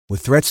With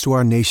threats to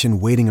our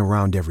nation waiting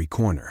around every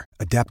corner,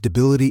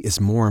 adaptability is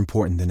more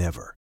important than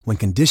ever. When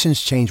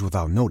conditions change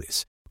without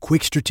notice,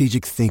 quick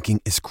strategic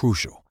thinking is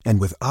crucial.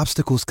 And with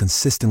obstacles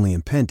consistently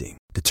impending,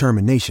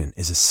 determination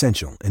is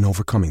essential in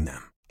overcoming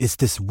them. It's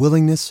this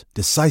willingness,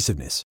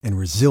 decisiveness, and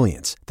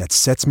resilience that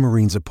sets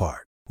Marines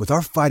apart. With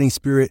our fighting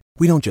spirit,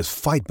 we don't just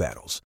fight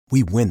battles,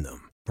 we win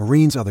them.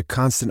 Marines are the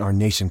constant our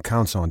nation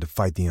counts on to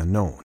fight the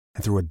unknown.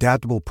 And through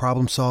adaptable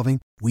problem solving,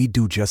 we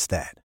do just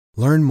that.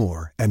 Learn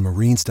more at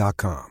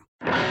marines.com.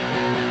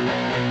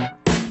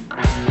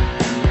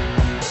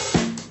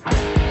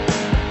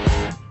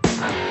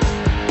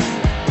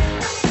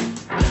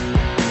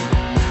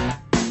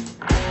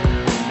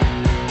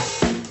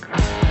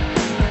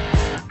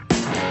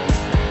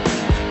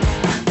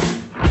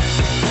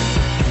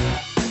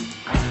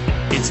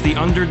 It's the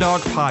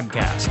Underdog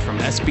Podcast from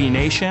SB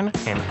Nation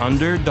and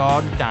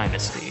Underdog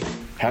Dynasty.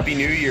 Happy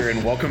New Year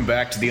and welcome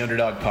back to the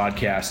Underdog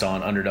Podcast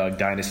on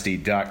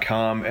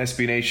UnderdogDynasty.com,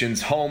 SB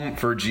Nation's home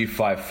for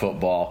G5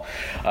 football.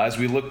 As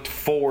we look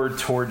forward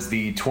towards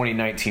the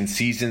 2019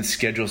 season,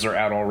 schedules are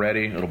out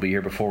already. It'll be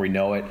here before we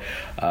know it.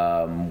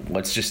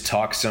 Let's just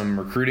talk some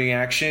recruiting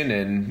action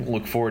and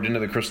look forward into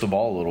the crystal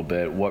ball a little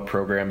bit. What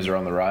programs are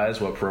on the rise?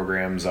 What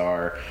programs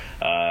are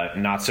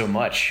not so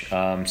much?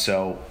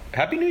 So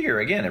Happy New Year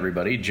again,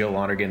 everybody. Joe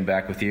Lonergan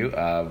back with you,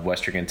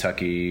 Western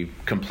Kentucky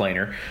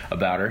complainer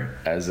about her,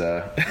 as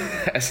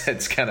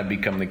it's kind of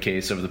become the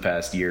case over the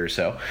past year or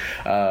so.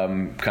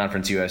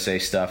 Conference USA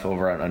stuff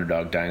over on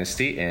Underdog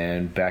Dynasty,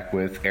 and back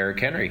with Eric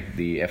Henry,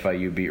 the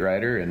FIU beat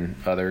writer, and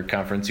other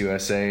Conference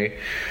USA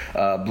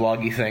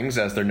bloggy things,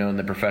 as they're known in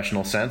the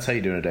professional sense. How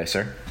you doing today,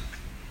 sir?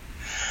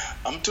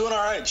 I'm doing all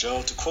right,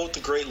 Joe. To quote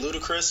the great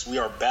Ludacris, we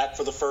are back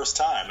for the first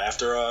time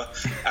after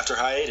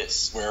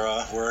hiatus.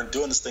 We're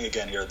doing this thing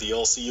again here, the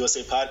OLC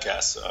USA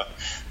podcast.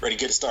 Ready to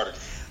get it started.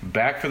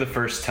 Back for the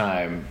first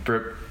time.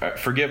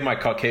 Forgive my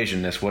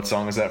Caucasianness. What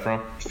song is that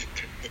from?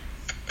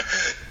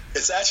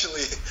 It's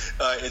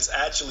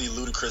actually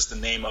Ludacris, the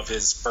name of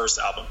his first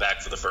album,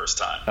 Back for the First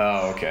Time.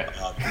 Oh, okay.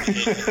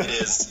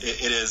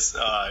 It is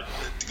a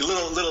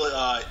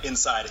little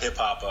inside hip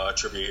hop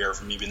trivia here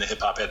from me being the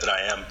hip hop head that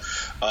I am.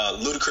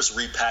 Ludacris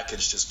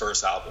repackaged his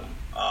first album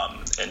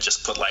and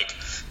just put like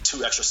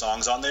 2 extra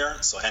songs on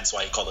there, so hence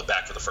why he called it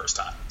Back for the First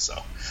Time.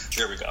 So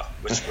there we go.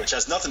 Which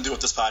has nothing to do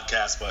with this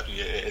podcast, but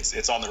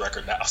it's on the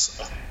record now.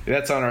 So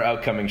that's on our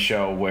upcoming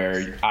show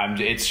where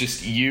it's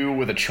just you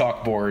with a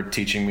chalkboard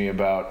teaching me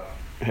about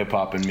hip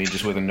hop and me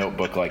just with a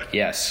notebook like,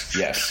 yes,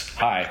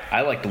 hi,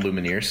 I like the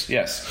Lumineers,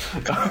 yes.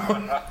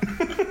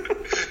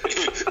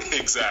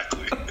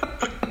 Exactly.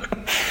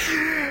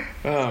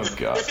 Oh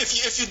God!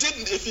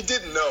 If you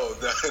didn't know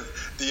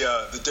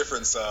the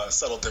difference,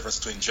 subtle difference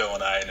between Joe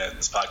and I and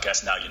this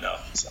podcast, now you know.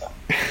 So.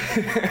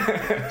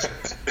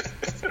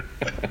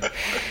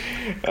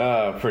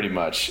 Pretty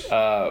much.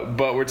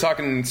 But we're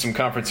talking some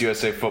Conference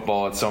USA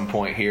football at some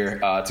point here.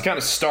 To kind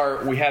of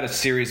start, we had a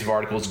series of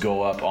articles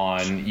go up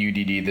on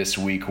UDD this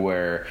week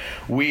where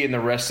we and the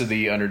rest of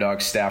the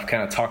Underdog staff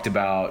kind of talked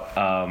about,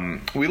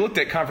 we looked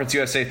at Conference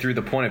USA through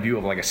the point of view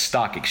of like a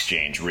stock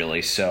exchange,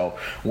 really. So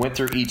went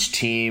through each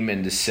team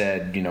and just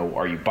said,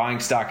 are you buying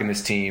stock in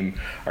this team?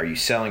 Are you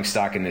selling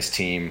stock in this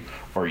team?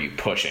 Or are you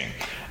pushing?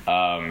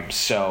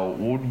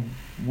 So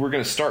we're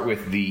going to start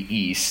with the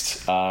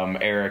East.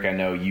 Eric, I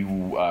know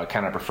you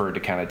kind of preferred to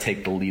kind of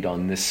take the lead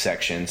on this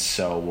section,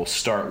 so we'll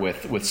start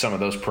with some of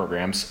those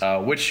programs.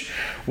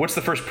 What's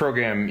the first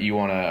program you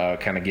want to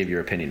kind of give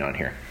your opinion on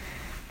here?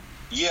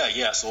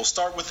 Yeah. So we'll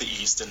start with the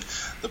East, and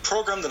the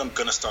program that I'm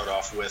going to start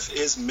off with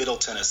is Middle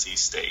Tennessee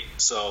State.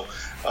 So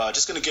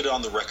just going to get it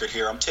on the record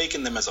here. I'm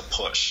taking them as a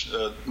push.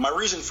 My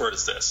reason for it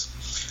is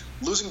this.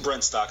 Losing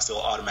Brent Stockstill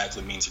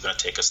automatically means you're going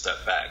to take a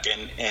step back,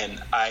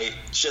 and I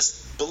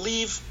just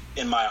believe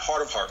in my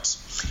heart of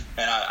hearts,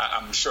 and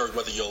I'm sure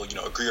whether you'll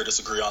agree or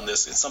disagree on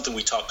this, it's something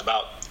we talked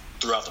about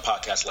throughout the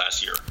podcast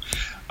last year.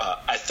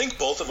 I think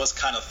both of us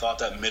kind of thought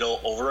that Middle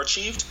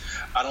overachieved.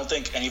 I don't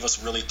think any of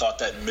us really thought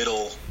that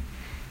Middle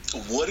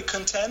would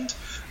contend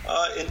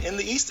in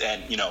the East,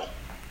 and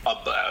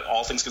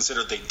all things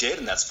considered, they did,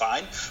 and that's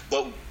fine.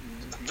 But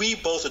we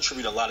both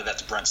attribute a lot of that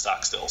to Brent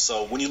Stockstill.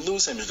 So when you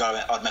lose him, you're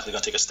automatically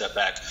going to take a step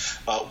back.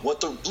 What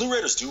the Blue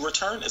Raiders do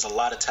return is a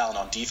lot of talent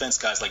on defense,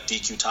 guys like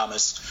DQ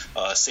Thomas,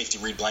 safety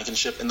Reed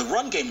Blankenship. And the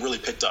run game really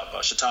picked up.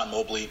 Shaitan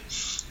Mobley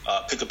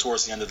picked up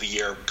towards the end of the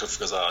year because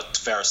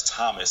Tavares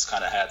Thomas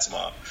kind of had some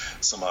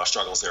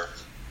struggles there.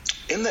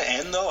 In the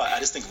end, though, I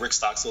just think Rick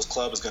Stockstill's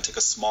club is going to take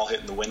a small hit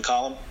in the win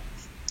column.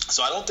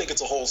 So I don't think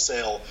it's a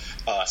wholesale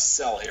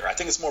sell here. I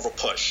think it's more of a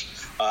push.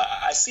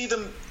 I see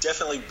them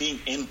definitely being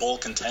in bowl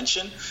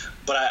contention,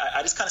 but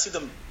I just kind of see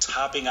them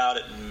topping out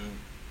at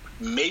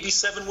maybe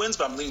 7 wins,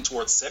 but I'm leaning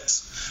towards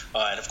 6.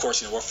 And of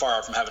course, we're far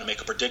out from having to make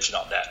a prediction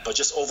on that. But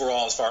just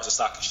overall, as far as the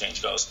stock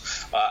exchange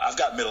goes, I've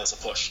got Middle as a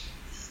push.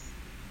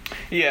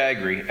 Yeah, I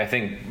agree. I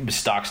think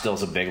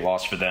Stockstill's a big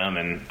loss for them,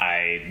 and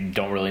I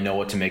don't really know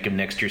what to make of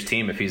next year's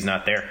team if he's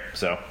not there.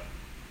 So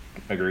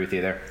I agree with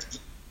you there.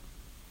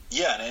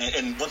 Yeah,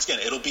 and once again,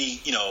 it'll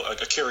be,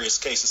 a curious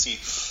case to see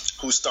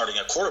who's starting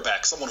at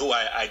quarterback. Someone who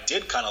I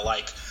did kind of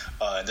like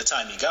in the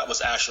time he got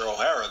was Asher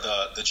O'Hara,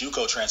 the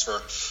JUCO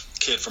transfer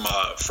kid from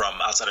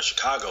outside of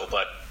Chicago.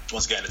 But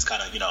once again, it's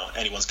kind of,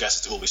 anyone's guess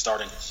as to who will be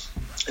starting.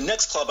 The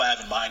next club I have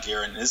in mind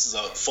here, and this is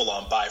a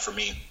full-on buy for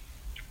me,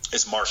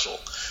 is Marshall.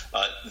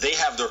 They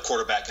have their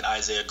quarterback in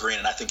Isaiah Green,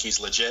 and I think he's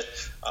legit.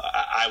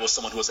 I was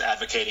someone who was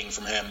advocating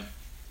from him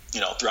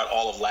throughout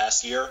all of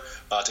last year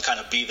to kind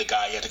of be the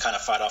guy. He had to kind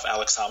of fight off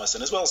Alex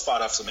Thomason as well as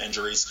fight off some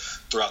injuries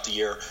throughout the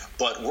year.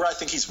 But where I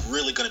think he's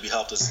really going to be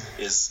helped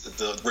is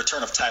the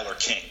return of Tyler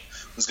King,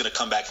 who's going to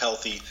come back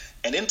healthy.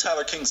 And in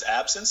Tyler King's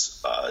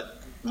absence,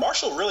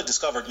 Marshall really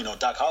discovered,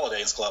 Doc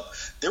Holliday's club,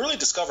 they really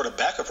discovered a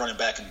backup running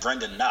back in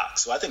Brendan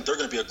Knox. So I think they're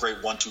going to be a great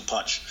 1-2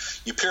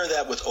 punch. You pair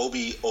that with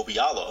Obi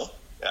Obialo.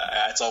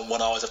 That's all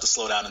one I always have to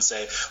slow down and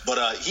say.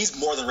 But he's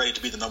more than ready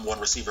to be the number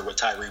one receiver with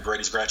Tyree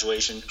Brady's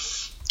graduation.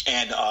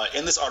 And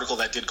in this article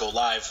that did go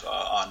live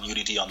on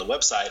UDD on the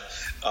website,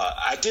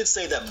 I did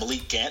say that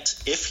Malik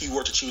Gant, if he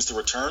were to choose to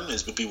return,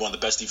 would be one of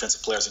the best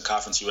defensive players in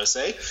Conference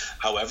USA.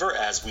 However,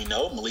 as we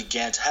know, Malik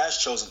Gant has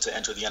chosen to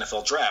enter the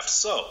NFL draft.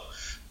 So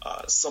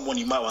someone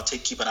you might want to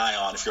keep an eye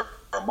on if you're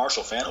a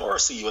Marshall fan or a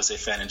CUSA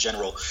fan in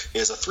general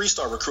is a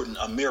 3-star recruit,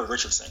 Amir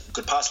Richardson, who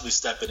could possibly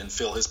step in and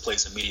fill his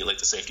place immediately at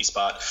the safety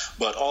spot.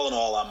 But all in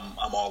all,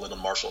 I'm all in on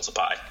Marshall as a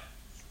buy.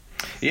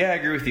 Yeah, I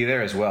agree with you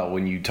there as well.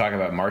 When you talk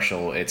about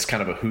Marshall, it's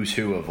kind of a who's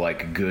who of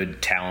like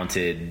good,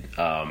 talented,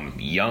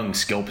 young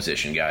skill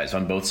position guys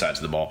on both sides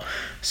of the ball.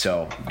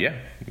 So, yeah,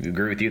 I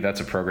agree with you. That's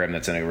a program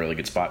that's in a really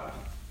good spot.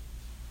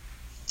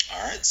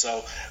 All right,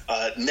 so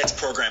next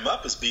program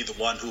up is the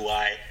one who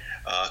I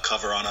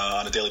cover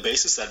on a daily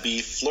basis. That'd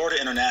be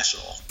Florida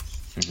International.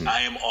 Mm-hmm.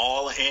 I am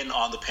all in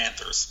on the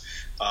Panthers.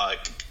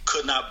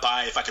 Could not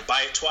buy, if I could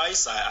buy it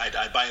twice,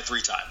 I'd buy it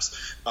 3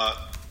 times.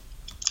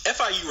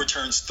 FIU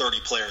returns 30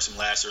 players from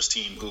last year's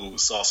team who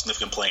saw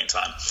significant playing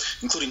time,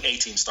 including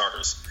 18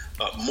 starters.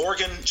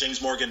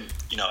 James Morgan,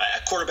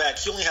 at quarterback,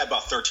 he only had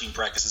about 13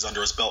 practices under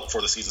his belt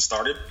before the season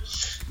started.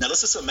 Now, let's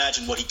just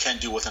imagine what he can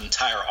do with an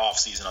entire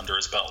offseason under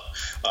his belt.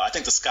 I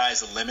think the sky's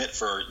the limit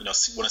for, one of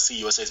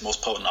CUSA's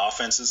most potent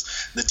offenses.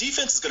 The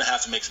defense is going to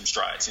have to make some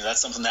strides.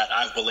 That's something that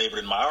I've belabored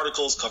in my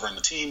articles covering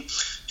the team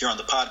here on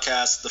the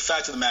podcast. The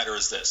fact of the matter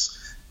is this.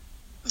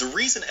 The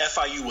reason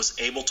FIU was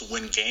able to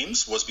win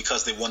games was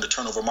because they won the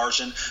turnover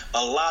margin.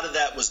 A lot of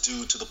that was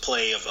due to the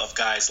play of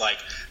guys like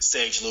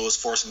Sage Lewis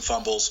forcing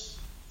fumbles,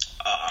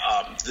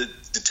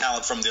 the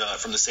talent from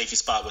the safety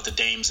spot with the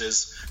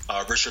Dameses,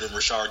 Richard and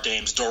Richard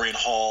Dames, Dorian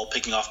Hall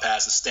picking off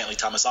passes, Stanley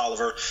Thomas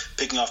Oliver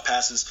picking off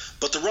passes.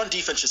 But the run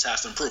defense just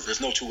has to improve.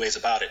 There's no two ways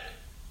about it.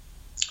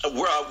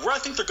 Where I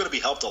think they're going to be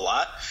helped a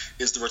lot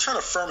is the return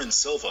of Furman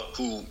Silva,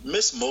 who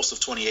missed most of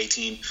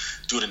 2018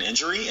 due to an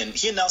injury. And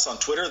he announced on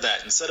Twitter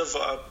that instead of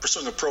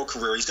pursuing a pro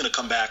career, he's going to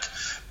come back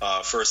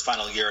for his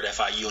final year at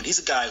FIU. And he's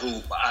a guy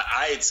who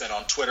I had said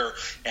on Twitter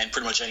and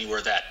pretty much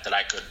anywhere that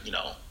I could,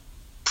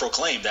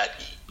 proclaim that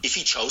if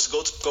he chose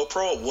to go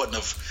pro, it wouldn't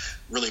have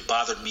really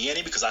bothered me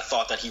any, because I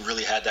thought that he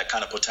really had that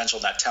kind of potential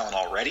and that talent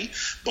already.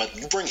 But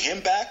you bring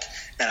him back,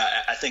 and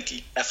I think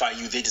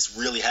FIU, they just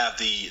really have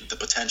the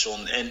potential,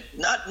 and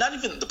not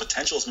even the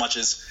potential as much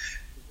as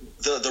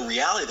the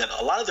reality that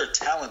a lot of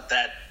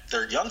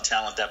their young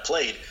talent that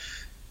played,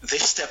 they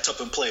stepped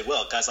up and played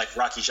well. Guys like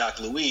Rocky Jacques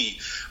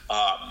Louis,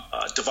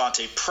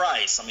 Devontae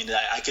Price. I mean,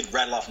 I could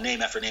rattle off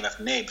name after name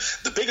after name.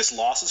 The biggest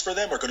losses for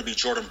them are going to be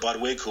Jordan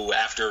Budwig, who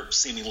after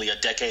seemingly a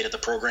decade at the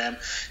program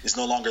is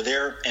no longer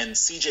there, and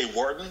C.J.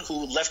 Wharton,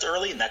 who left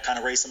early, and that kind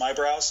of raised some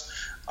eyebrows.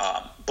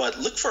 But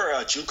look for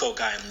a JUCO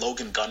guy in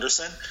Logan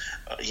Gunderson.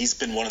 He's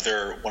been one of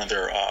their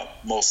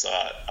most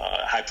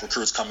hyped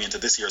recruits coming into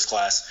this year's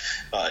class.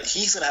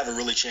 He's going to have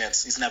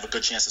a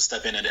good chance to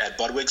step in at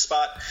Budwig's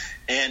spot.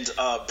 And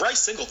Bryce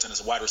Singleton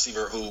is a wide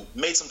receiver who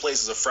made some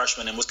plays as a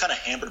freshman and was kind of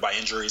hampered by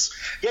injuries.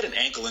 He had an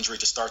ankle injury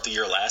to start the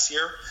year last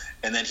year,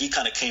 and then he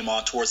kind of came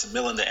on towards the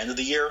middle and the end of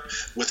the year.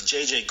 With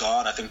JJ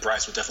gone, I think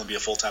Bryce would definitely be a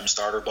full-time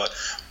starter. But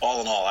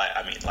all in all,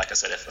 I mean, like I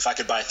said, if I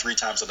could buy 3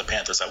 times on the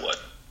Panthers, I would.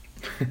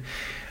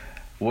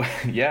 Well,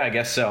 yeah, I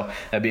guess so.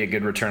 That'd be a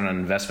good return on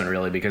investment,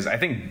 really, because I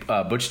think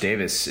Butch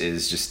Davis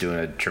is just doing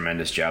a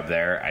tremendous job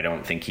there. I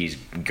don't think he's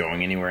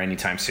going anywhere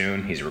anytime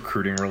soon. He's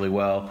recruiting really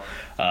well,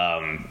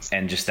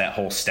 and just that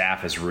whole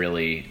staff has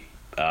really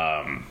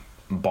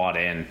bought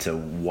into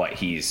what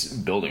he's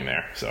building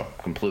there. So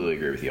completely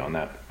agree with you on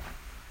that.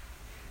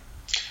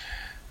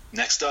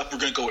 Next up, we're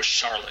going to go with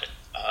Charlotte.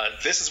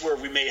 This is where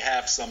we may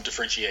have some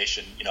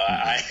differentiation.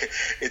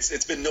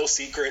 It's been no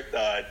secret.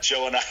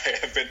 Joe and I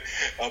have been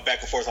back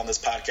and forth on this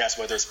podcast,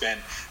 whether it's been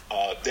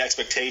the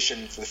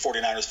expectation for the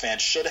 49ers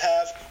fans should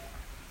have,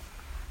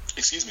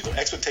 the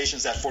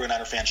expectations that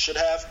 49er fans should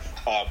have,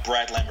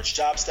 Brad Lambert's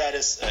job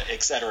status,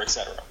 et cetera, et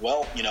cetera.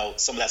 Well,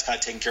 some of that's kind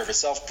of taken care of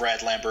itself.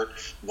 Brad Lambert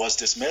was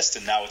dismissed,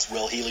 and now it's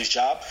Will Healy's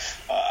job.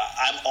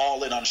 I'm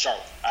all in on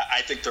Charlotte.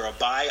 I think they're a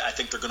bye. I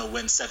think they're going to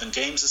win 7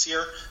 games this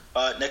year,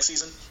 next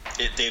season.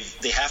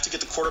 They have to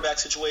get the quarterback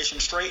situation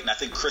straight, and I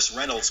think Chris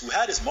Reynolds, who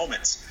had his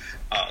moments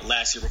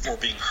last year before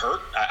being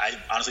hurt, I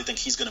honestly think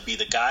he's going to be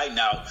the guy.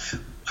 Now,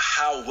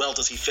 how well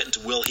does he fit into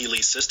Will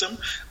Healy's system?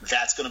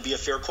 That's going to be a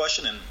fair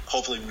question, and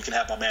hopefully we can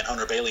have my man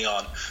Hunter Bailey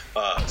on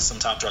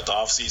sometime throughout the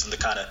offseason to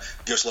kind of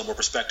give us a little more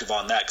perspective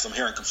on that, because I'm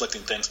hearing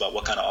conflicting things about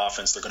what kind of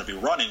offense they're going to be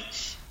running.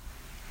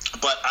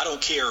 But I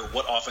don't care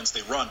what offense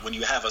they run. When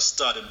you have a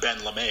stud in Ben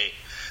LeMay,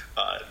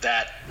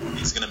 that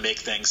is going to make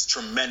things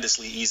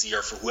tremendously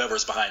easier for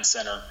whoever's behind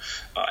center.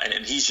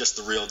 And he's just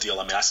the real deal.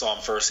 I mean, I saw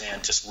him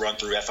firsthand just run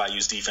through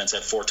FIU's defense,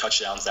 had 4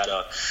 touchdowns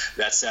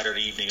that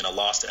Saturday evening in a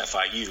loss to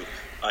FIU.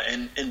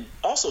 And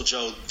also,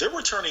 Joe, they're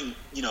returning,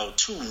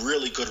 2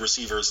 really good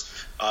receivers.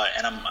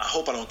 And I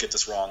hope I don't get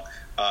this wrong.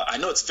 I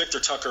know it's Victor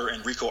Tucker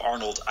and Rico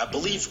Arnold. I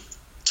believe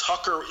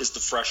Tucker is the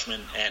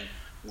freshman and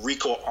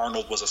Rico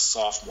Arnold was a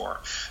sophomore.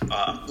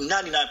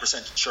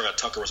 99% sure that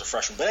Tucker was a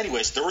freshman. But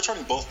anyways, they're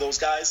returning both of those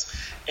guys.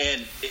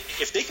 And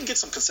if they can get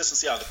some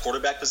consistency out of the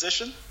quarterback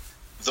position,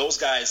 those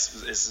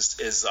guys'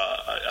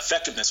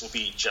 effectiveness will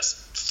be just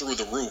through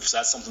the roof. So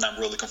that's something I'm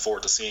really looking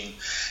forward to seeing.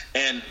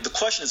 And the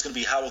question is going to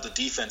be, how will the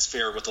defense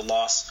fare with the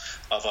loss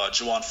of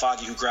Juwan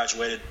Foggy, who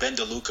graduated? Ben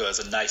DeLuca is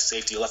a nice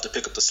safety. He'll have to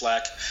pick up the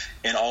slack.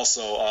 And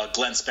also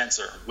Glenn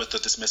Spencer with the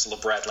dismissal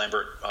of Brad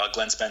Lambert.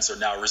 Glenn Spencer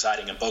now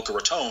residing in Boca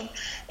Raton.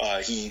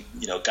 He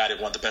guided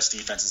one of the best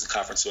defenses in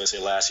Conference USA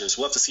last year.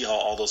 So we'll have to see how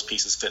all those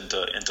pieces fit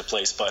into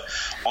place. But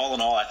all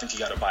in all, I think you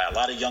got to buy a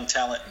lot of young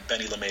talent, and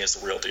Benny LeMay is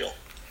the real deal.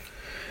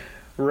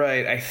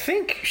 Right. I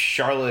think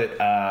Charlotte,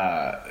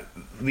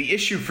 the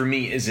issue for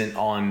me isn't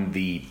on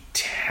the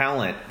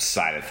talent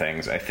side of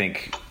things. I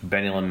think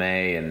Benny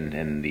LeMay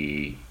and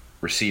the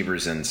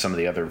receivers and some of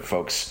the other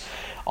folks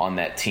on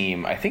that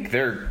team, I think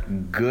they're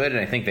good,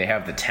 and I think they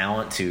have the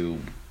talent to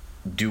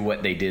do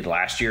what they did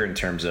last year in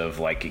terms of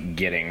like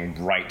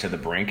getting right to the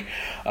brink.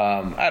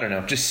 I don't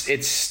know. Just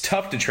it's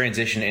tough to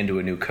transition into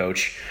a new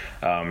coach.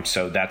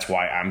 So that's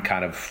why I'm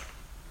kind of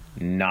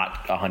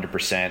not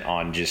 100%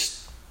 on just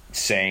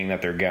saying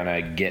that they're going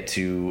to get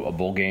to a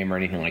bowl game or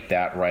anything like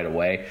that right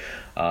away,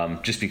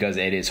 just because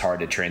it is hard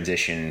to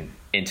transition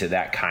into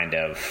that kind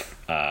of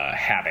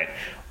habit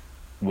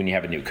when you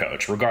have a new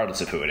coach,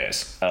 regardless of who it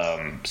is.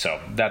 So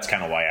that's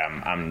kind of why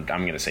I'm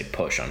going to say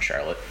push on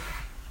Charlotte.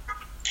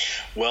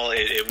 Well,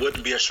 it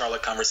wouldn't be a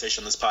Charlotte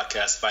conversation in this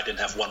podcast if I didn't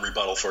have one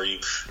rebuttal for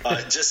you.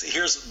 Just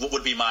here's what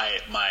would be my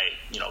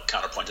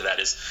counterpoint to that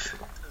is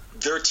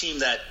they're a team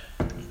that,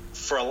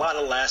 for a lot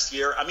of last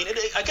year, I mean,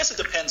 I guess it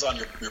depends on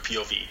your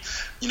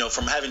POV.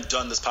 From having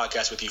done this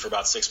podcast with you for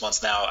about 6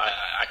 months now,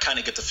 I kind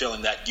of get the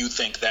feeling that you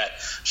think that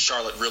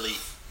Charlotte really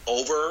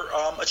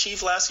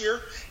overachieved last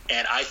year,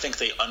 and I think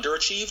they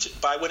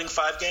underachieved by winning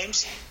 5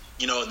 games.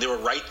 They were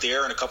right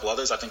there and a couple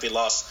others. I think they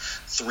lost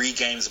 3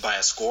 games by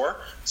a score.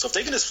 So if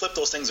they can just flip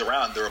those things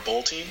around, they're a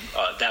bowl team.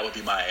 That would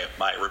be my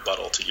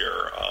rebuttal to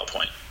your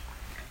point.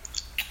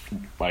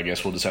 I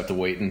guess we'll just have to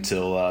wait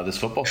until this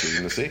football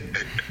season to see.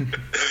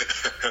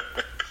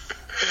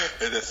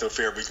 That's so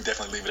fair. We can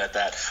definitely leave it at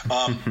that.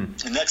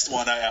 The next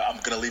one, I'm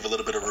going to leave a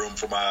little bit of room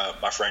for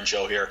my friend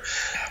Joe here.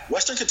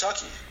 Western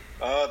Kentucky,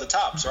 the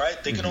Tops,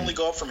 right? They can only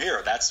go up from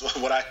here. That's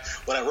what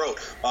I wrote.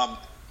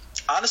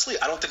 Honestly,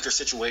 I don't think their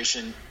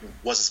situation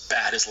was as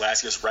bad as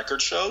last year's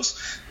record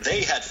shows.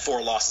 They had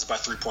 4 losses by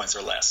 3 points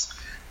or less.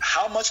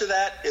 How much of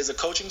that is a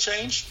coaching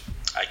change?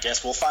 I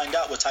guess we'll find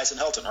out with Tyson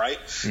Helton, right?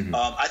 Mm-hmm.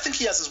 I think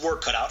he has his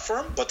work cut out for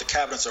him, but the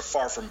cabinets are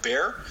far from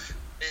bare.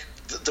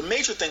 The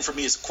major thing for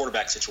me is the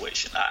quarterback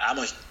situation. I'm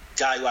a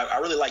guy who I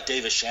really like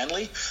Davis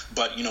Shanley,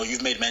 but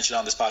you've made mention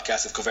on this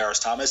podcast of Kavaris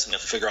Thomas, and you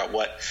have to figure out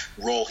what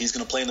role he's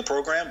going to play in the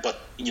program.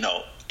 But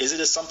is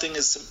it something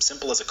as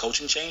simple as a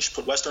coaching change to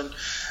put Western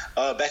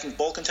back in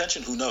bowl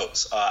contention? Who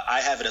knows?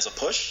 I have it as a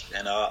push,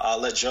 and I'll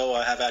let Joe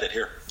have at it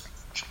here.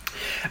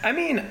 I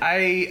mean,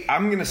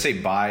 I'm going to say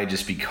bye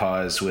just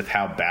because with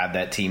how bad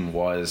that team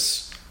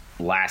was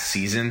last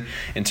season,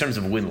 in terms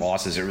of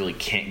win-losses, it really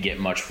can't get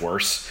much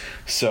worse.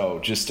 So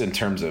just in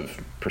terms of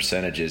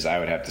percentages, I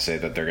would have to say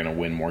that they're going to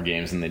win more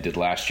games than they did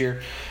last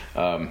year.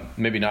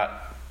 Maybe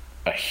not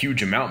a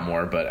huge amount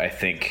more, but I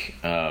think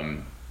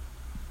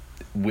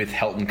with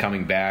Helton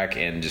coming back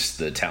and just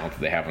the talent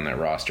that they have on that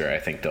roster, I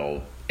think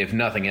they'll, if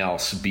nothing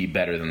else, be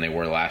better than they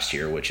were last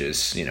year, which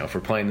is, if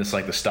we're playing this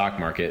like the stock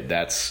market,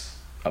 that's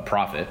a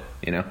profit,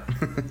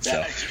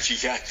 So.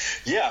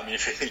 Yeah. I mean,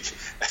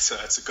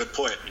 that's a good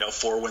point.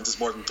 4 wins is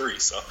more than 3,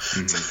 so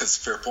that's a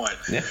fair point.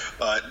 Yeah.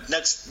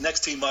 Next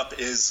team up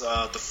is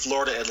the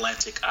Florida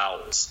Atlantic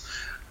Owls.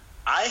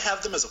 I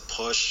have them as a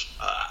push.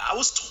 I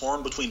was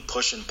torn between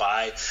push and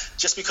buy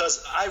just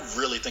because I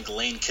really think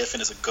Lane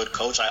Kiffin is a good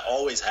coach. I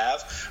always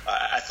have.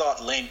 I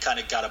thought Lane kind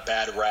of got a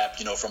bad rap,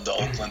 from the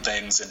Oakland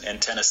things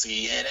and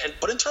Tennessee.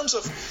 But in terms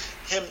of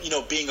him,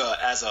 being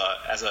as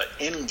a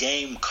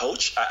in-game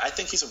coach, I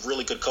think he's a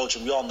really good coach,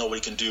 and we all know what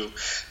he can do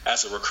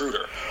as a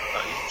recruiter.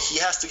 He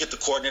has to get the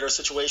coordinator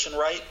situation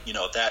right.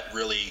 That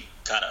really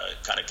kind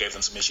of gave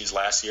them some issues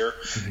last year,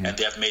 and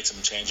they have made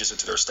some changes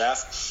into their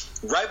staff.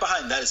 Right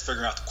behind that is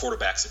figuring out the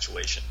quarterback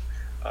situation.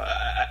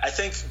 I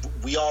think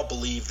we all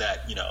believe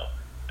that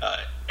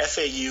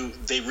FAU,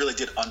 they really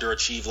did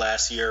underachieve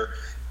last year,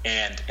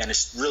 and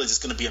it's really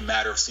just going to be a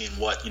matter of seeing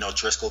what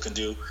Driscoll can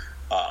do.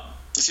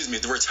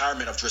 The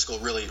retirement of Driscoll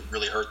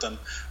really hurt them.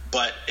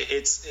 But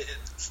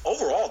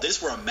overall,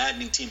 this were a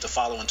maddening team to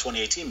follow in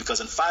 2018 because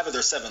in 5 of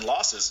their 7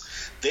 losses,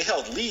 they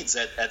held leads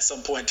at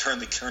some point during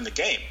the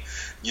game.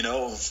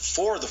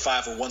 4 of the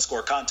 5 were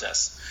one-score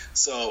contests.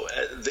 So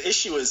the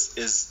issue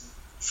is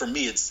for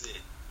me,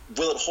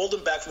 will it hold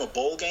them back from a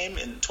bowl game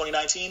in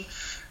 2019?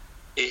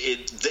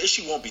 The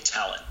issue won't be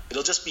talent.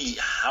 It'll just be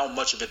how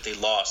much of it they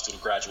lost due to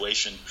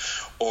graduation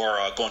or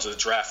going to the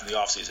draft in the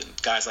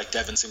offseason. Guys like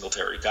Devin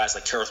Singletary, guys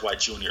like Kareth White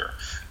Jr.,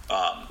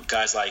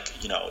 guys like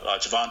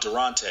Javon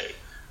Durante.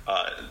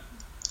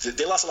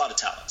 They lost a lot of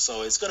talent.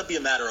 So it's going to be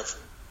a matter of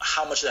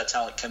how much of that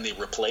talent can they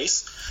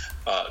replace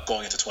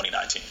going into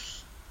 2019.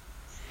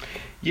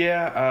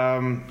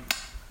 Yeah,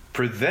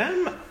 for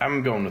them,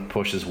 I'm going with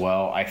push as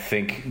well. I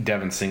think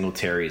Devin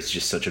Singletary is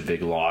just such a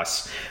big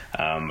loss.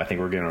 I think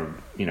we're going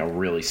to,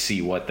 really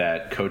see what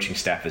that coaching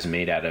staff is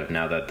made out of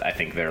now that I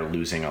think they're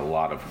losing a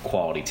lot of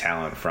quality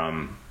talent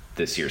from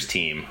this year's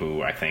team,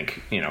 who I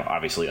think,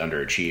 obviously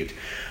underachieved.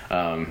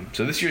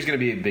 So this year's going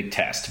to be a big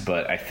test,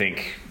 but I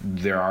think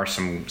there are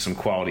some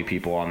quality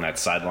people on that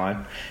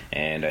sideline,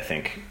 and I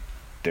think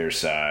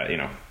there's,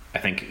 I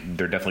think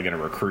they're definitely going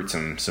to recruit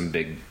some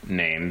big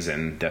names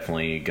and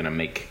definitely going to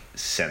make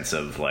sense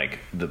of like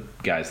the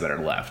guys that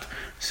are left.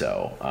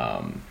 So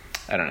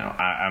I don't know.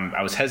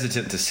 I was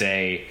hesitant to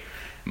say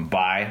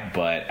buy,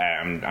 but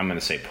I'm going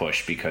to say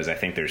push because I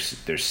think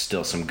there's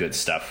still some good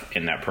stuff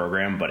in that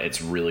program, but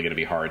it's really going to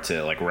be hard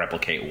to like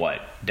replicate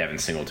what Devin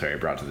Singletary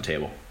brought to the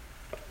table.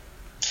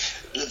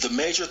 The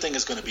major thing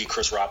is going to be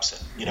Chris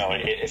Robson.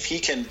 If he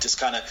can just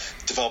kind of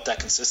develop that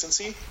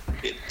consistency,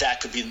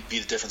 that could be the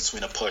difference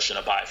between a push and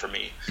a buy for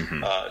me.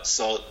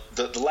 So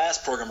the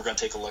last program we're going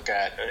to take a look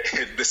at,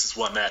 this is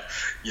one that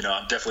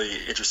I'm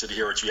definitely interested to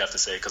hear what you have to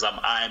say because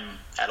I'm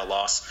at a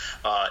loss.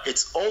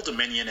 It's Old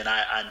Dominion, and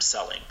I'm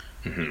selling.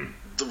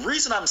 The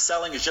reason I'm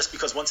selling is just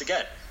because once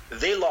again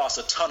they lost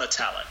a ton of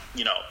talent.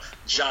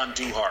 John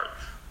Duhart,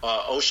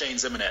 O'Shane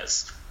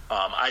Zimenez.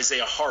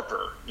 Isaiah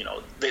Harper,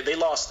 they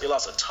lost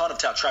a ton of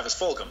talent. Travis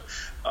Fulgham,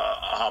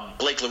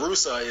 Blake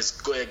LaRussa is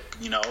good,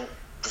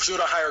 pursued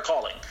a higher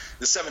calling,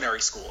 the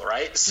seminary school,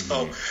 right?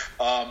 So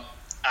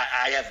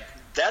I have.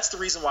 That's the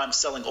reason why I'm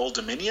selling Old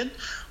Dominion,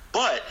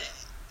 but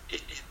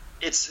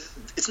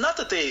it's not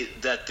that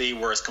they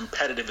were as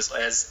competitive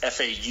as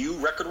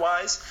FAU record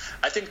wise.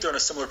 I think they're in a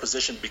similar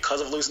position because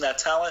of losing that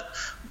talent,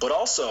 but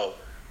also.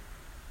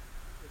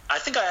 I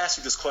think I asked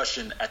you this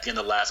question at the end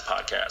of the last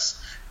podcast,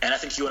 and I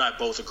think you and I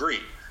both agreed.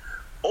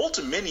 Old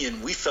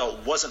Dominion, we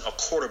felt, wasn't a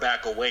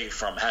quarterback away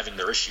from having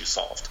their issues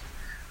solved.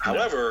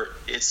 However,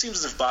 it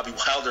seems as if Bobby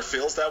Wilder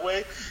feels that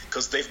way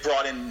because they've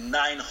brought in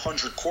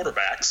 900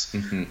 quarterbacks,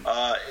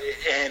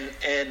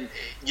 and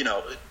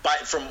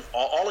from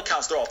all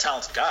accounts, they're all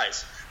talented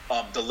guys.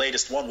 The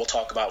latest one we'll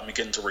talk about when we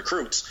get into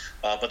recruits,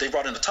 but they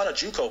brought in a ton of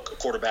JUCO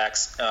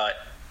quarterbacks.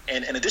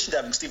 And in addition to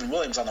having Stephen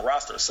Williams on the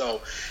roster.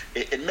 So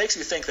it makes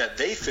me think that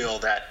they feel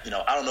that,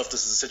 I don't know if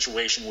this is a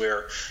situation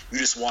where you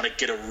just want to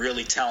get a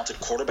really talented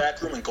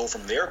quarterback room and go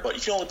from there, but you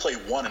can only play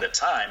one at a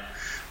time.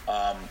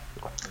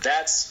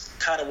 That's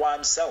kind of why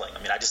I'm selling.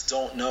 I mean, I just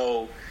don't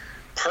know.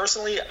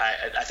 Personally,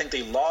 I think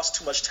they lost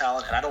too much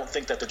talent, and I don't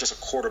think that they're just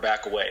a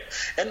quarterback away.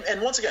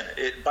 And once again,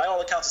 by all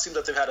accounts, it seems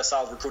that they've had a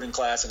solid recruiting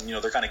class, and,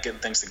 they're kind of getting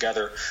things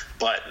together,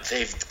 but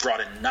they've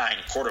brought in 9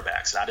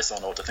 quarterbacks, and I just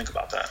don't know what to think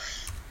about that.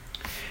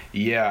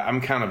 Yeah,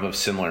 I'm kind of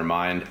similar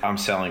mind. I'm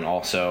selling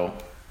also,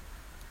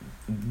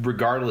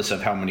 regardless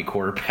of how many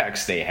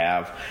quarterbacks they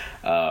have.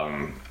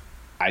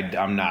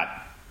 I'm not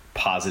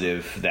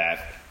positive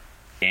that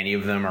any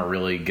of them are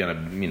really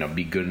gonna,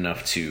 be good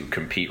enough to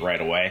compete right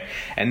away.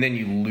 And then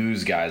you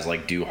lose guys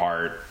like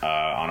Duhart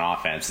on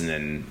offense, and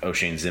then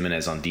O'Shane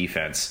Zimenez on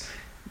defense.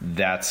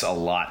 That's a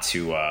lot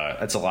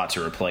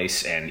to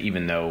replace. And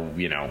even though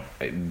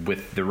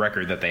with the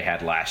record that they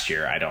had last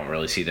year, I don't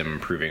really see them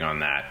improving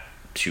on that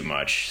too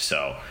much.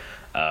 So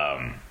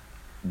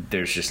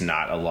there's just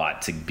not a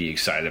lot to be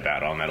excited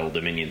about on that Old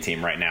Dominion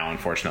team right now,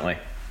 unfortunately.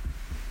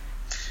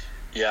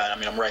 Yeah, I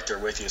mean, I'm right there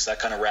with you. So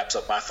that kind of wraps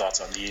up my thoughts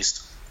on the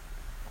East.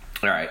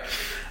 All right.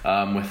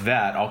 With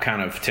that, I'll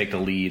kind of take the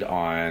lead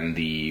on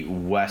the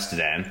West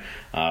then.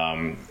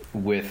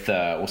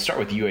 We'll start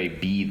with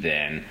UAB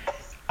then.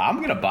 I'm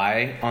going to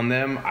buy on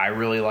them. I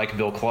really like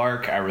Bill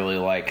Clark. I really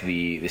like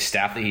the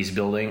staff that he's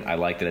building. I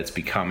like that it's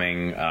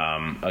becoming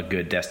a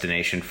good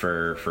destination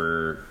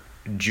for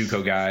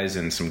JUCO guys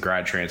and some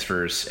grad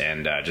transfers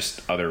and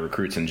just other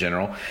recruits in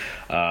general.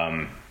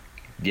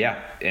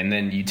 Yeah, and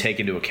then you take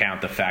into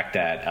account the fact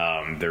that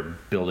they're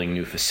building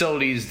new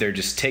facilities. They're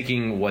just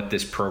taking what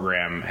this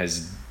program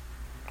has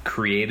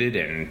created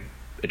and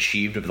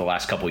achieved over the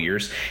last couple of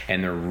years,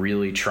 and they're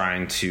really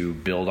trying to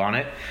build on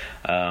it.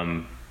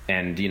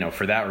 And, you know,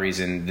 for that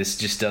reason, this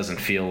just doesn't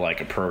feel like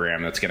a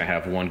program that's going to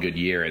have one good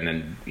year and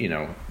then, you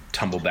know,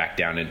 tumble back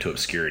down into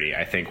obscurity.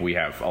 I think we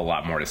have a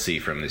lot more to see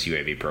from this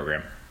UAB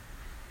program.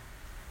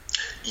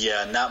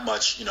 Yeah, not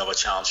much, of a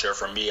challenge here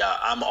for me.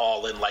 I'm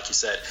all in, like you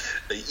said.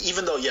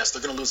 Even though, yes,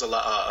 they're going to lose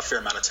a fair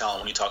amount of talent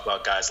when you talk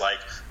about guys like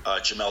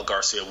Jamel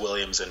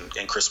Garcia-Williams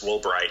and Chris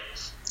Wilbright.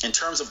 In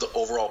terms of the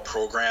overall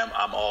program,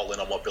 I'm all in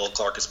on what Bill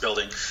Clark is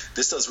building.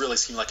 This does really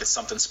seem like it's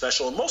something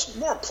special. And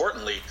more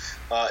importantly,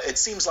 it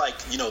seems like,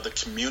 the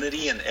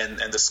community and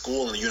the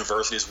school and the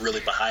university is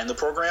really behind the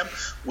program,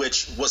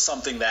 which was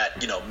something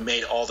that,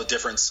 made all the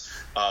difference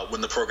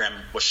when the program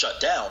was shut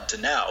down to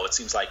now. It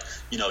seems like,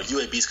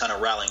 UAB's kind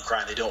of rallying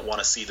cry, and they don't want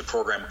to see the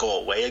program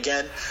go away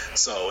again.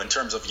 So in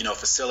terms of,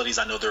 facilities,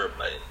 I know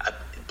I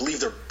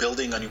believe they're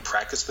building a new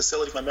practice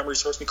facility, if my memory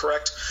serves me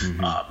correct.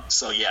 Mm-hmm.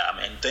 So yeah,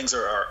 I mean, things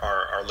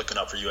are looking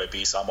up for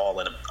UAB, so I'm all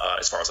in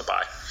as far as a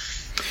buy.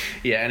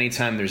 Yeah,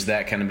 anytime there's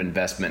that kind of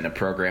investment in a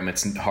program,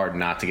 it's hard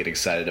not to get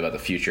excited about the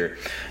future.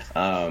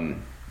 But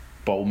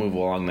we'll move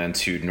along then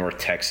to North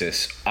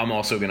Texas. I'm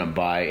also going to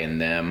buy in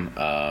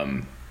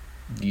them.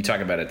 You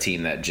talk about a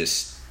team that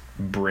just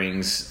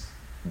brings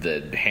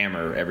the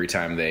hammer every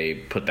time they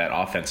put that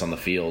offense on the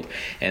field,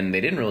 and they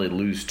didn't really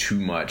lose too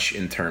much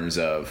in terms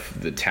of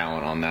the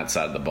talent on that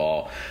side of the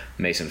ball.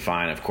 Mason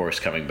Fine, of course,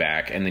 coming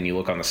back, and then you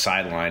look on the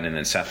sideline, and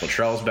then Seth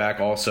Luttrell's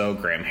back also.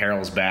 Graham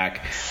Harrell's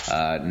back.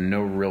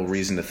 No real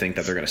reason to think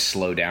that they're going to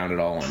slow down at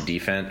all on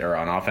defense, or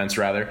on offense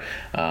rather.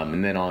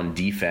 And then on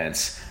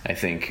defense, I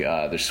think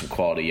there's some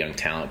quality young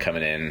talent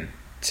coming in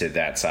to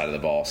that side of the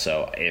ball.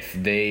 So if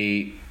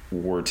they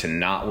were to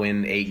not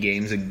win 8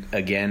 games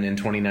again in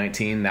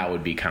 2019, that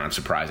would be kind of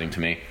surprising to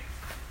me.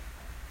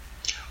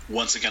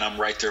 Once again, I'm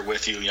right there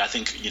with you. I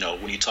think,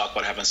 when you talk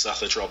about having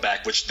Seth Luttrell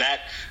back, which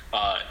that,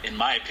 in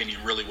my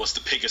opinion, really was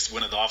the biggest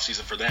win of the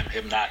offseason for them,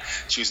 him not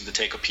choosing to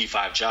take a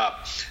P5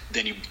 job.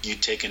 Then you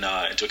take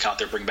into account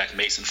they're bringing back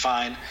Mason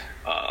Fine,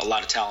 a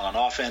lot of talent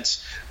on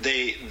offense.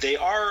 They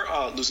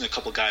are losing a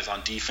couple guys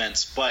on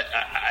defense, but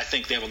I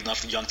think they have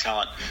enough young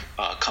talent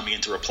coming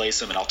in to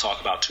replace them, and I'll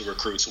talk about 2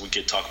 recruits, so we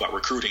could talk about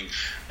recruiting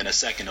in a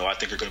second. I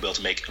think they're going to be able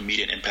to make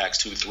immediate impacts,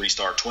 2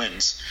 3-star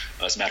twins,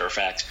 as a matter of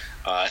fact.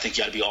 I think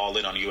you got to be all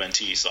in on UNT,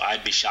 so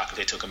I'd be shocked if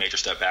they took a major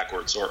step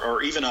backwards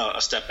or even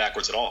a step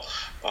backwards at all.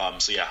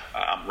 So yeah,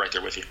 I'm right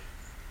there with you.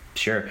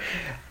 Sure.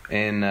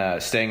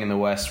 And staying in the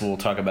West, we'll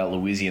talk about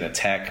Louisiana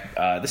Tech.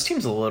 This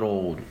team's a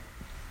little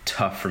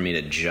tough for me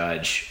to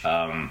judge.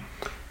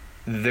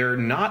 They're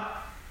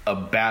not a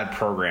bad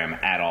program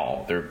at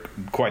all. They're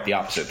quite the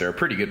opposite. They're a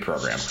pretty good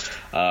program.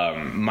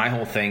 My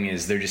whole thing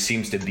is there just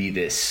seems to be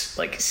this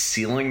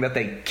ceiling that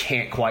they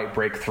can't quite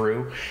break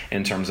through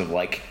in terms of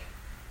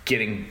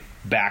getting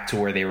back to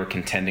where they were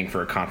contending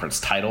for a conference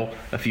title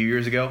a few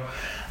years ago.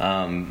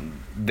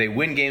 They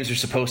win games they're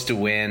supposed to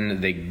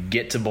win. They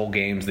get to bowl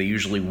games. They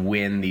usually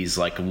win these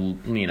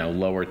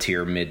lower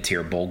tier, mid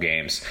tier bowl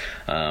games,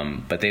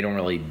 but they don't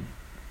really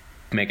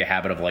make a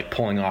habit of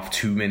pulling off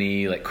too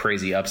many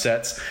crazy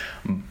upsets.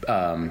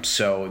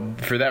 So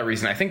for that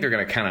reason, I think they're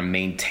going to kind of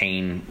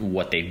maintain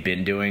what they've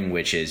been doing,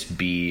 which is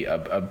be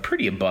a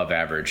pretty above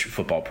average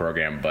football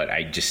program. But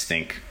I just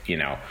think,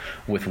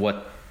 with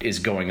what is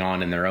going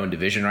on in their own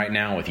division right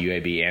now with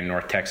UAB and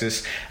North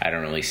Texas, I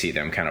don't really see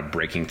them kind of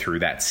breaking through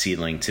that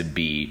ceiling to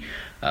be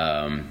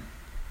to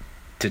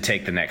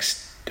take the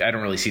next. I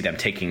don't really see them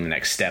taking the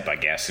next step, I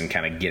guess, and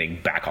kind of getting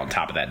back on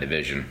top of that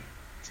division.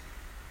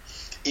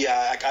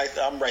 Yeah,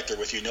 I'm right there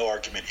with you. No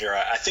argument here.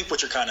 I think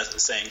what you're kind of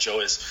saying,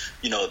 Joe, is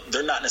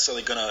they're not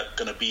necessarily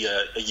gonna be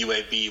a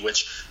UAB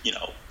which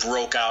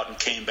broke out and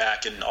came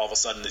back, and all of a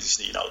sudden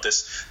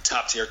this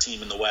top tier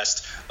team in the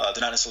West.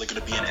 They're not necessarily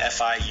going to be an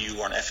FIU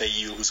or an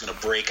FAU who's going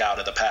to break out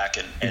of the pack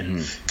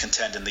and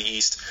contend in the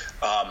East.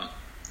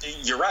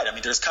 You're right. I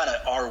mean, there's kind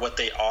of are what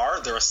they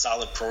are. They're a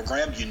solid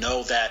program.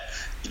 That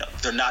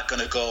they're not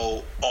going to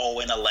go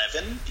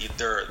 0-11.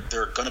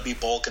 They're going to be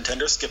bowl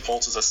contenders. Skip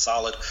Holtz is a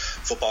solid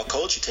football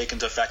coach. You take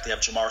into effect they have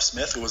Jamar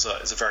Smith, who is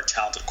a very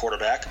talented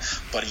quarterback,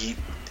 but he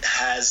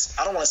has,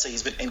 I don't want to say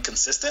he's been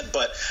inconsistent,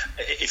 but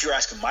if you're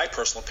asking my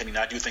personal opinion,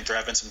 I do think there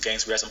have been some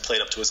games where he hasn't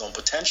played up to his own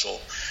potential.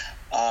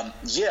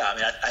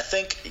 I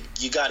think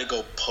you got to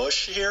go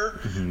push here.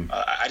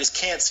 I just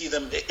can't see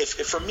them.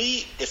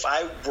 If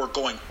I were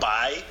going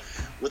by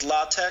with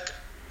La Tech,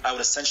 I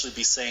would essentially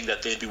be saying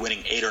that they'd be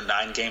winning 8 or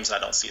 9 games, and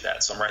I don't see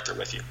that. So I'm right there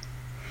with you.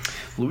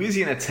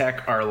 Louisiana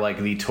Tech are like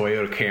the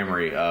Toyota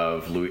Camry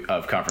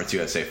of Conference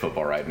USA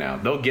football right now.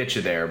 They'll get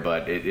you there,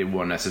 but it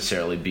won't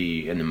necessarily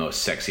be in the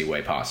most sexy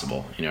way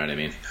possible. You know what I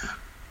mean?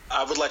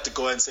 I would like to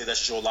go ahead and say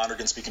that's Joe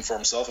Lonergan speaking for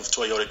himself. If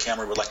Toyota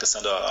Camry would like to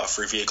send a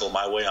free vehicle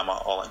my way, I'm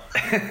all in.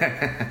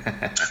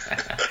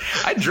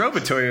 I drove a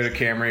Toyota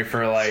Camry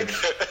for like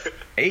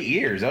 8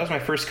 years. That was my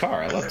first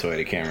car. I love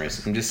Toyota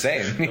Camrys. I'm just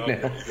saying.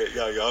 Okay.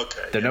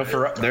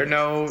 They're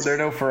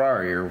no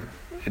Ferrari or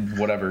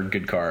whatever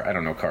good car. I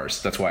don't know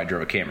cars. That's why I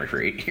drove a Camry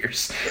for 8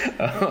 years.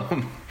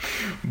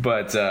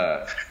 But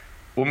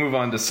we'll move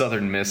on to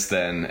Southern Miss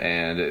then,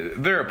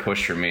 and they're a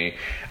push for me.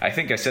 I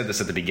think I said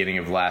this at the beginning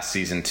of last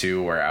season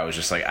too, where I was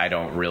just like, I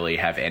don't really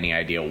have any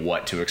idea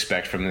what to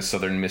expect from this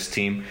Southern Miss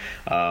team,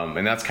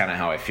 and that's kind of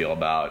how I feel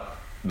about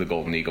the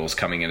Golden Eagles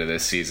coming into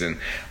this season.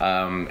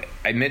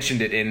 I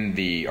mentioned it in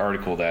the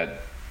article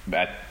that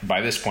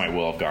by this point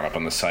will have gone up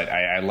on the site.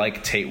 I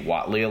like Tate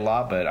Watley a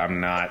lot, but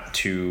I'm not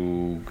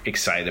too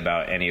excited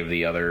about any of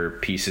the other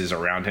pieces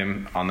around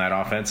him on that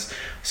offense.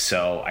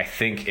 So I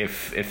think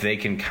if they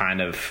can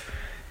kind of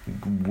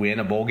win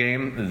a bowl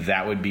game,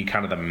 that would be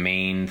kind of the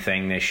main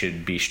thing they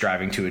should be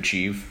striving to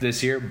achieve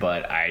this year.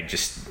 But I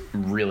just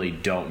really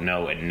don't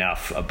know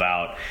enough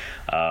about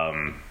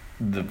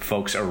the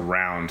folks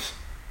around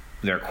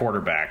their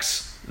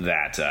quarterbacks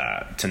that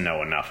to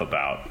know enough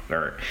about.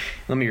 Or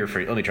let me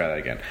try that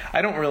again.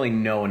 I don't really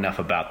know enough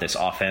about this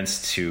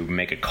offense to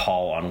make a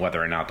call on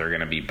whether or not they're going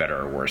to be better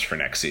or worse for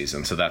next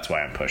season. So that's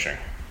why I'm pushing.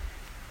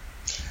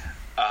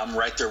 I'm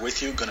right there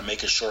with you. Going to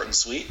make it short and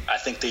sweet. I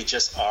think they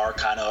just are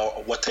kind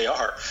of what they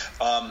are.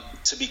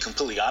 To be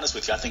completely honest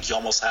with you, I think you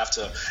almost have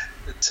to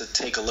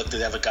take a look. They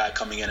have a guy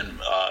coming in,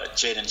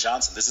 Jaden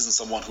Johnson. This isn't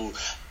someone who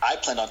I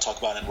planned on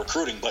talking about in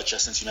recruiting, but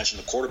just since you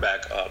mentioned the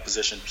quarterback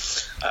position,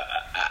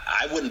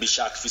 I wouldn't be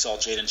shocked if you saw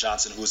Jaden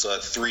Johnson, who's a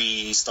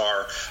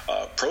 3-star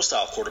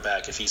pro-style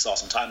quarterback, if he saw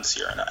some time this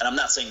year. And I'm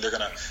not saying they're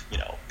going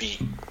to, be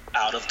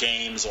out of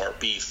games or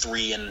be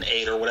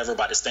 3-8 or whatever,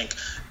 but I just think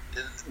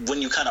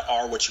when you kind of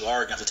are what you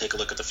are, you have to take a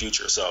look at the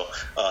future. So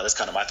that's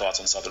kind of my thoughts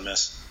on Southern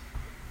Miss.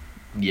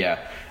 Yeah,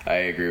 I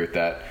agree with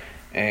that.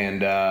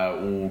 And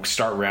we'll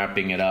start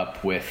wrapping it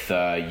up with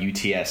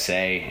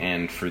UTSA.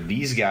 And for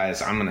these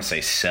guys, I'm going to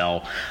say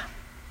sell.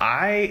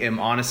 I am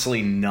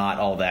honestly not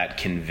all that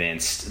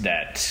convinced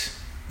that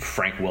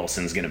Frank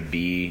Wilson's going to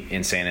be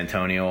in San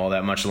Antonio all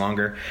that much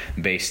longer,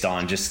 based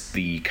on just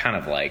the kind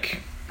of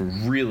like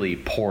really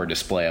poor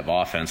display of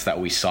offense that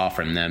we saw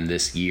from them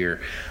this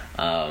year.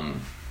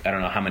 I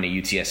don't know how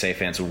many UTSA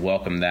fans would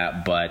welcome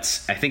that,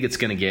 but I think it's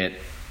going to get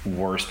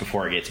worse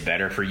before it gets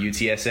better for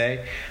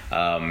UTSA.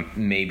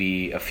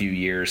 Maybe a few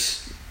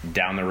years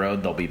down the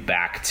road, they'll be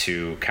back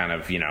to kind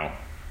of,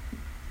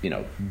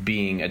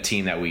 being a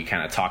team that we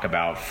kind of talk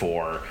about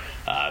for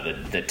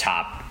the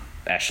top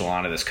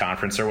echelon of this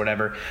conference or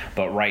whatever.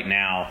 But right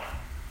now,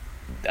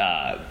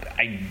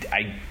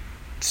 I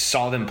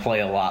saw them play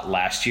a lot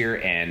last year,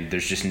 and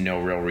there's just no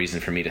real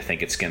reason for me to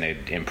think it's going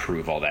to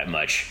improve all that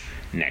much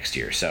next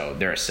year. So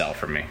they're a sell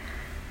for me.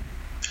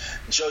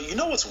 Joe, you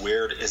know what's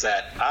weird is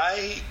that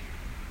I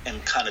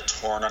am kind of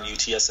torn on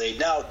UTSA.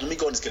 Now, let me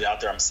go and just get it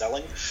out there. I'm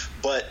selling.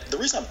 But the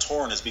reason I'm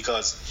torn is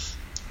because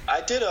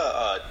I did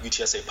a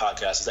UTSA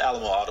podcast. It's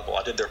Alamo Audible.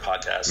 I did their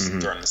podcast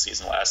during the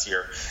season last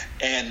year.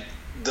 And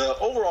the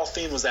overall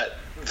theme was that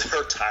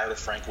they're tired of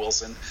Frank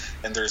Wilson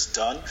and they're just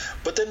done.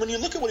 But then when you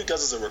look at what he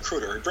does as a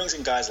recruiter, he brings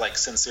in guys like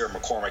Sincere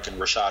McCormick and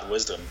Rashad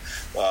Wisdom,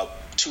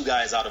 2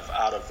 guys out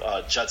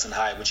of Judson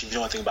High, which if you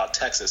know anything about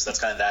Texas, that's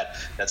kind of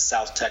that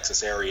South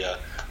Texas area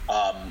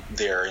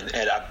there. And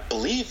I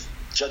believe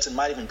Judson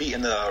might even be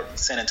in the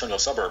San Antonio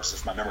suburbs,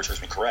 if my memory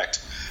serves me correct,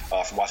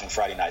 from watching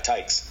Friday Night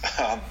Tykes.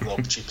 Little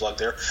cheap plug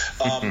there.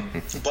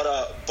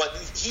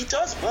 But he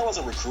does well as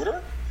a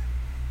recruiter.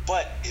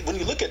 But when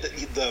you look at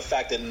the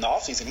fact that in the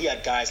offseason he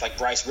had guys like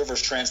Bryce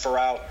Rivers transfer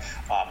out,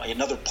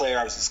 another player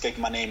I was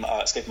escaping my mind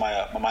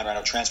right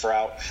now transfer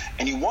out,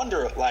 and you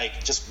wonder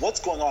just what's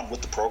going on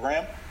with the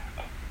program.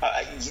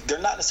 They're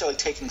not necessarily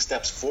taking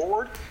steps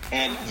forward,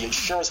 and you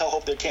sure as hell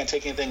hope they can't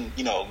take anything,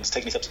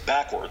 taking steps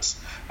backwards.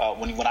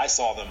 When I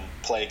saw them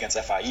play against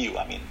FIU,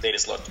 I mean, they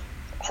just looked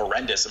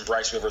horrendous, and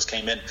Bryce Rivers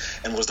came in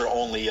and was their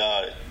only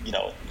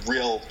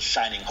real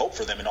shining hope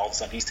for them, and all of a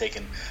sudden he's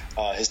taken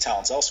his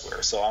talents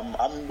elsewhere. So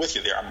I'm with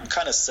you there. I'm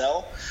kind of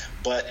sell,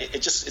 but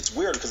it's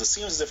weird because it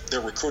seems as if they're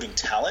recruiting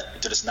talent,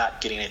 they're just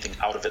not getting anything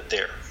out of it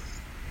there.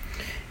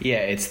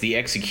 Yeah, it's the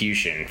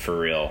execution for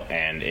real,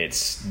 and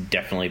it's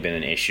definitely been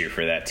an issue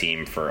for that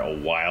team for a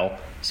while.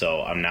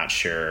 So I'm not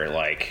sure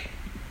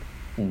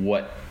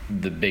what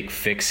the big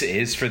fix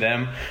is for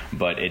them,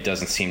 but it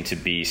doesn't seem to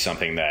be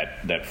something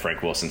that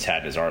Frank Wilson's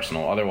had in his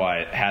arsenal.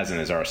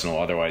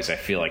 Otherwise, I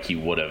feel like he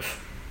would have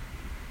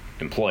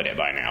employed it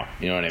by now.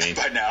 You know what I mean?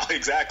 By now,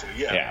 exactly.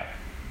 Yeah.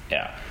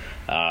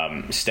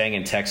 Staying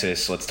in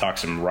Texas, let's talk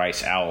some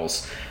Rice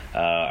Owls.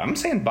 I'm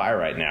saying buy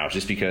right now,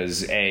 just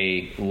because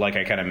like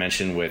I kind of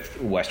mentioned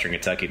with Western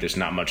Kentucky, there's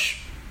not much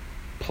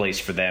place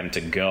for them to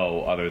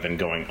go other than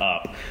going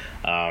up.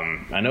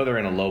 I know they're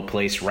in a low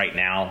place right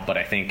now, but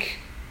I think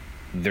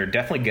they're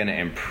definitely going to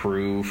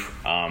improve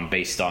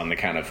based on the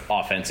kind of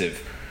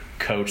offensive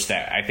coach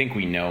that I think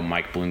we know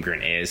Mike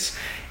Bloomgren is,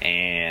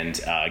 and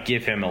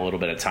give him a little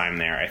bit of time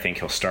there. I think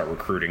he'll start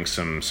recruiting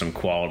some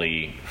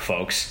quality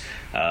folks.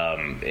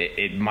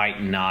 It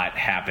might not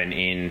happen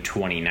in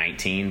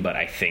 2019, but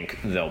I think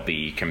they'll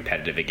be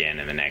competitive again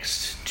in the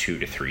next 2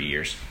 to 3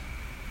 years.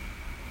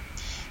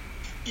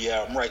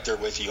 Yeah, I'm right there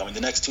with you. I mean, the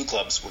next two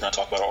clubs we're going to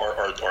talk about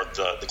are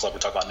the club we're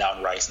talking about now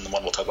in Rice, and the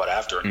one we'll talk about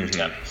after in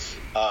UTEP.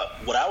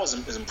 What I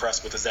was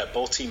impressed with is that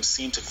both teams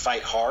seem to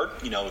fight hard,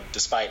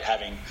 despite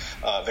having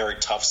very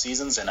tough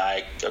seasons. And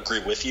I agree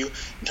with you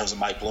in terms of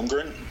Mike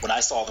Bloomgren. When I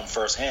saw them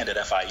firsthand at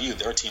FIU,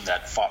 they're a team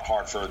that fought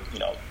hard for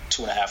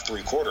 2.5,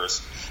 3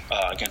 quarters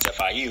against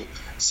FIU.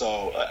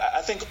 So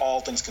I think all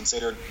things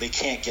considered, they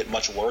can't get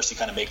much worse. You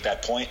kind of make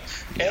that point.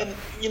 Yeah. And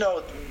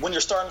when you're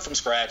starting from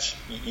scratch,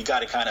 you got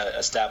to kind of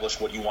establish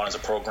what you want as a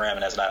program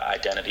and as an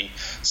identity.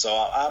 So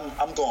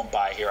I'm going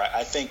by here.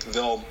 I think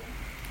they'll.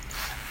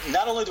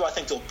 Not only do I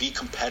think they'll be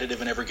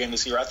competitive in every game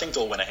this year, I think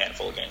they'll win a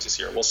handful of games this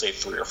year. We'll say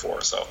 3 or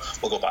 4, so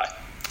we'll go by.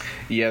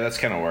 Yeah, that's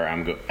kind of where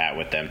I'm at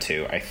with them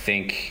too. I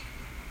think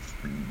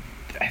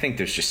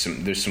there's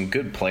some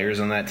good players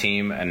on that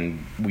team,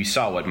 and we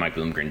saw what Mike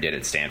Bloomgren did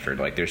at Stanford.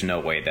 Like, there's no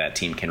way that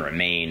team can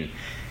remain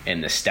in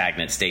the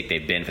stagnant state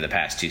they've been for the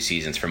past 2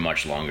 seasons for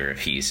much longer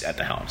if he's at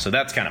the helm. So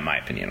that's kind of my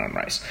opinion on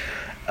Rice.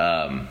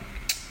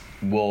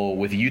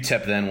 With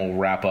UTEP, then we'll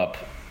wrap up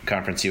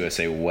Conference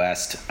USA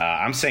West.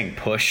 I'm saying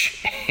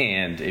push,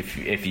 and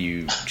if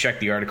you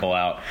check the article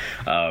out,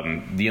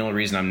 the only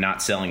reason I'm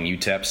not selling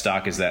UTEP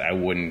stock is that I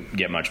wouldn't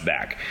get much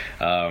back.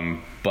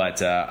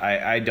 But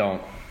I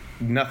don't.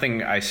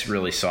 Nothing I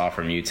really saw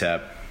from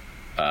UTEP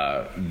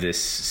this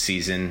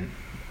season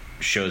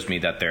shows me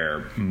that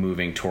they're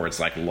moving towards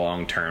like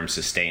long-term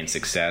sustained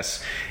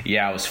success.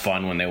 Yeah, it was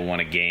fun when they won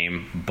a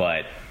game,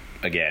 but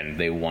again,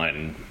 they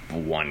won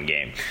one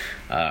game.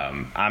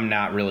 I'm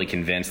not really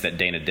convinced that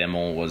Dana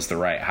Dimmel was the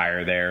right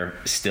hire there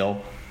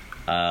still.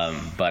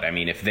 But I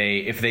mean, if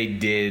they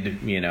did,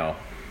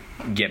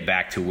 get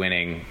back to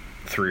winning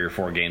 3 or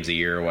 4 games a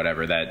year or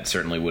whatever, that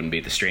certainly wouldn't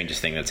be the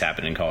strangest thing that's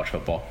happened in college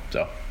football.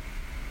 So,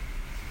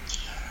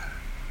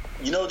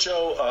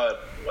 Joe,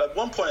 at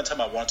one point in time,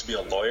 I wanted to be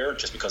a lawyer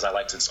just because I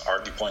like to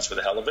argue points for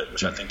the hell of it,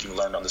 which I think you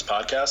learned on this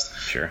podcast.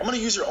 Sure. I'm going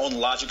to use your own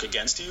logic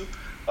against you.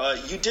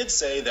 You did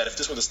say that if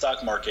this were the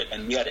stock market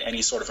and we had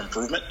any sort of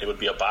improvement, it would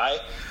be a buy.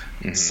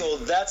 Mm-hmm. So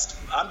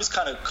I'm just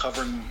kind of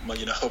covering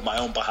my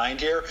own behind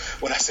here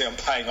when I say I'm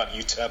buying on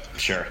UTEP.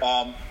 Sure.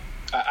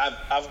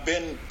 I've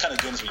been kind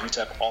of doing this with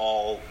UTEP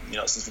all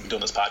since we've been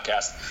doing this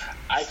podcast.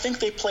 I think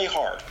they play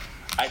hard.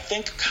 I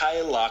think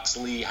Kyle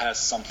Loxley has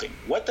something.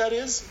 What that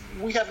is,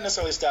 we haven't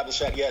necessarily established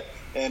that yet,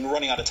 and we're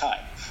running out of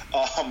time.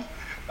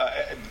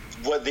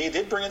 What they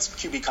did bring in some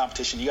QB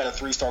competition. You got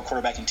a 3-star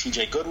quarterback in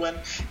TJ Goodwin,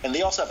 and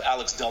they also have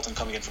Alex Delton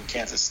coming in from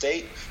Kansas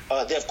State.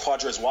 They have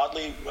Quadrez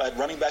Wadley at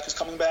running back who's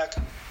coming back.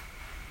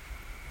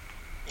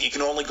 You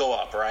can only go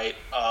up, right?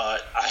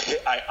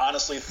 I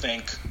honestly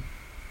think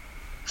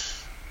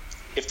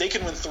if they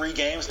can win 3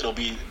 games, it'll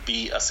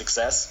be a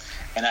success.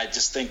 And I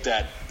just think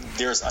that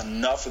there's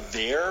enough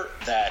there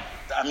that,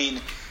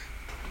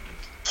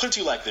 put it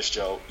to you like this,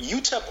 Joe.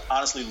 UTEP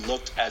honestly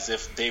looked as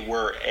if they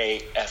were a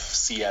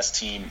FCS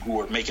team who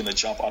were making the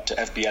jump up to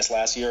FBS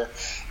last year,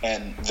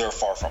 and they're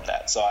far from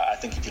that. So I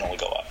think you can only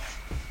go up.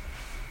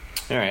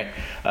 All right.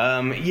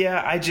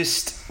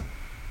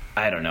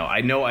 I don't know.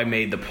 I know I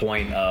made the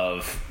point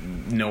of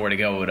nowhere to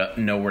go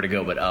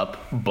but up,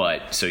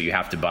 but so you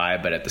have to buy.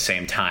 But at the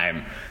same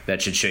time,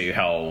 that should show you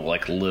how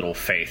little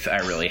faith I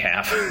really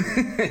have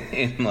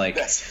in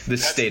the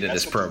state of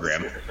this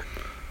program.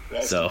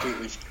 That's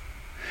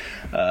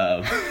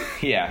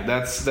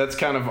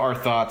kind of our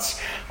thoughts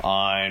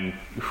on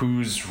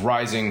who's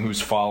rising,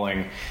 who's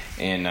falling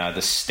in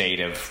the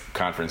state of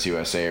Conference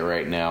USA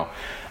right now.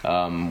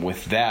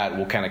 With that,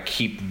 we'll kind of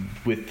keep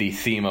with the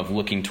theme of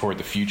looking toward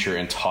the future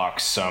and talk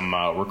some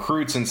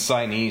recruits and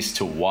signees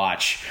to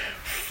watch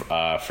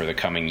for the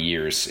coming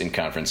years in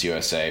Conference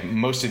USA.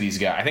 Most of these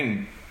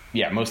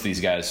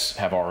guys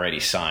have already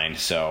signed,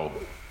 so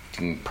you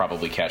can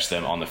probably catch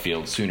them on the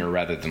field sooner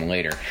rather than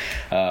later.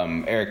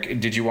 Eric,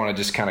 did you want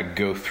to just kind of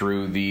go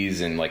through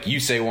these and you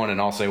say one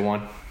and I'll say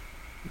one?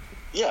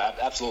 Yeah,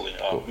 absolutely.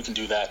 Cool. We can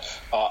do that.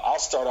 I'll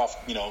start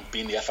off,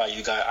 being the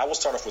FIU guy. I will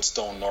start off with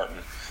Stone Norton.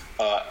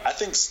 I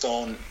think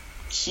Stone,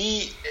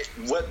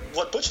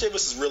 what Butch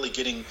Davis is really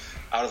getting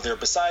out of there,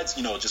 besides,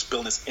 just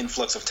building this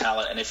influx of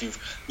talent. And if you've,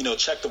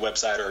 checked the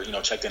website or,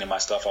 checked any of my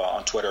stuff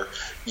on Twitter,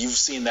 you've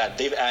seen that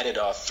they've added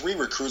 3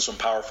 recruits from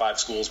Power 5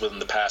 schools within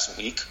the past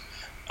week.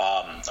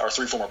 Or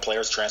 3 former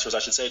players, transfers, I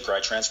should say,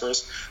 grad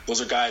transfers.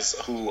 Those are guys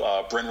who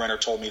Bryn Renner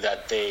told me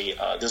that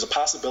there's a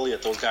possibility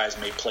that those guys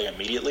may play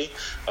immediately.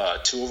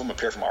 2 of them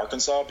appear from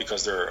Arkansas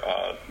because they're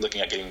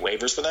looking at getting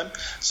waivers for them.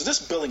 So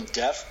this is building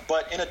depth,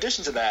 but in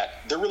addition to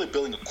that, they're really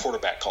building a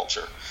quarterback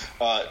culture.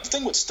 The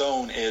thing with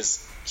Stone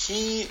is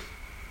he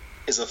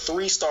is a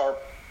 3-star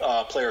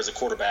player as a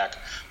quarterback,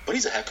 but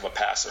he's a heck of a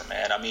passer,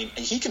 man. I mean,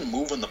 he can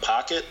move in the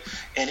pocket,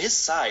 and his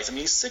size, I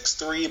mean, he's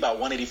 6'3", about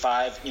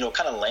 185,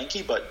 kind of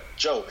lanky, but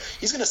Joe,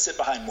 he's going to sit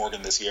behind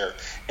Morgan this year,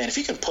 and if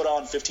he can put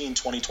on 15,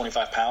 20,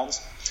 25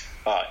 pounds,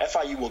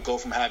 FIU will go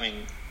from having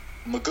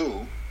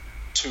Magoo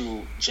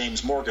to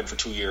James Morgan for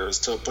 2 years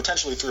to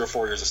potentially 3 or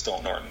 4 years of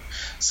Stone Norton.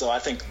 So I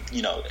think,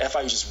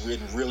 FIU is just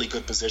in really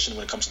good position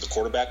when it comes to the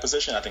quarterback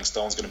position. I think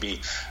Stone's going to be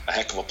a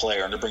heck of a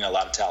player, and they're bringing a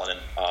lot of talent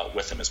in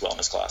with him as well in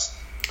this class.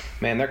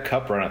 Man, their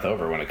cup runneth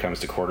over when it comes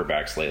to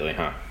quarterbacks lately,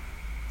 huh?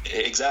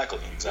 Exactly.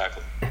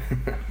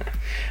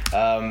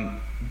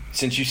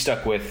 Since you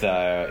stuck with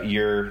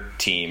your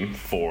team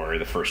for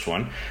the first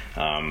one,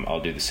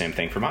 I'll do the same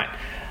thing for mine.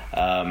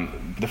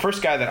 The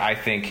first guy that I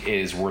think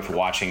is worth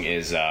watching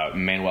is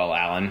Manuel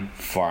Allen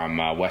from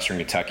Western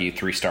Kentucky,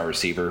 3-star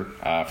receiver,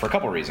 for a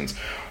couple of reasons.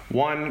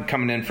 One,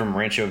 coming in from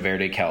Rancho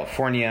Verde,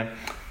 California.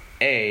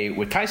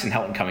 With Tyson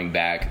Helton coming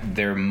back,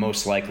 they're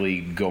most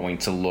likely going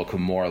to look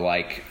more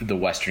like the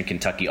Western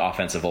Kentucky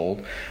offense of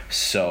old.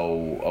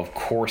 So, of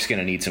course, going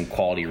to need some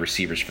quality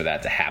receivers for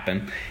that to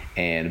happen.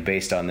 And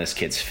based on this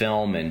kid's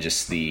film and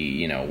just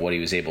the, what he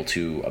was able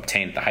to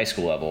obtain at the high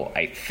school level,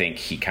 I think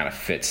he kind of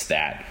fits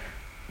that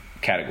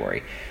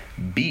category.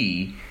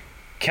 B,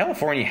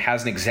 California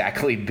hasn't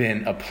exactly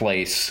been a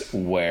place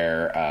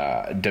where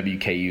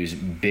WKU's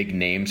big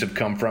names have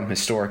come from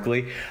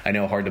historically. I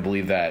know, hard to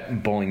believe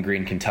that Bowling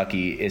Green,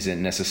 Kentucky isn't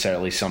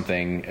necessarily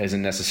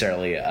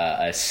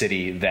a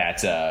city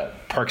that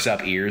perks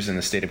up ears in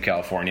the state of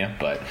California,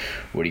 but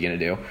what are you going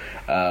to do?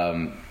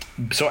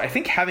 So I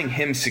think having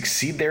him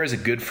succeed there is a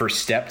good first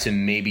step to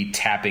maybe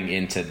tapping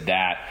into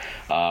that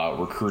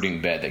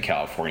recruiting bed that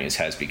California's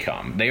has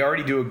become. They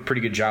already do a pretty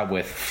good job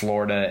with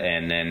Florida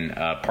and then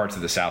parts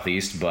of the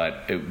Southeast,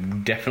 but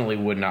it definitely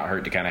would not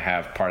hurt to kind of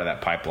have part of that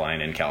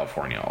pipeline in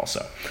California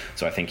also.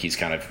 So I think he's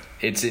going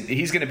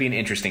to be an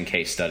interesting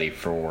case study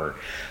for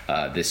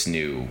this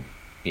new,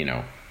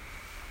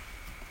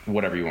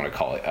 whatever you want to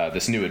call it,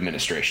 this new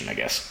administration, I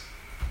guess.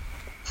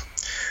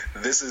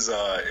 This is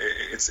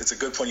it's a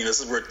good point. This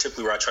is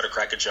typically where I try to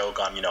crack a joke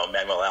on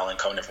Manuel Allen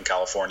coming in from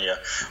California,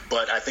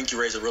 but I think you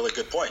raise a really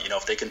good point.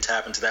 If they can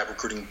tap into that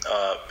recruiting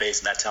base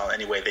and that talent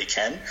any way they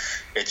can,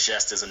 it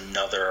just is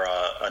another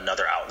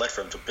outlet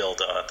for him to build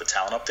the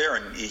talent up there.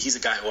 And he's a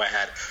guy who I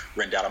had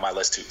written down on my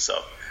list too.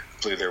 So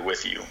completely there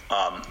with you.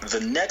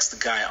 The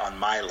next guy on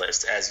my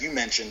list, as you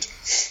mentioned,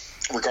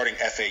 regarding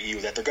FAU,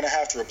 that they're going to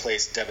have to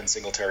replace Devin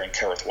Singletary and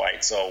Kerrith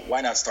White. So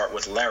why not start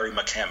with Larry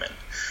McCammon?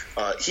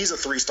 He's a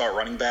 3-star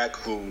running back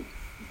who,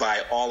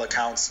 by all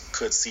accounts,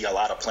 could see a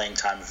lot of playing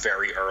time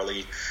very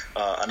early.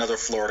 Another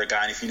Florida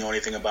guy, and if you know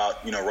anything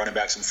about running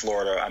backs in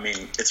Florida, I mean,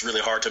 it's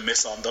really hard to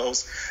miss on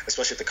those,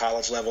 especially at the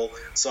college level.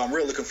 So I'm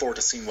really looking forward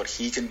to seeing what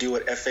he can do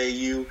at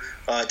FAU.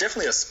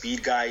 Definitely a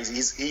speed guy.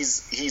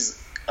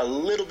 He's a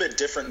little bit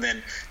different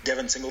than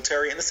Devin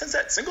Singletary in the sense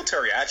that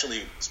Singletary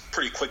actually is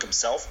pretty quick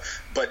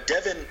himself, but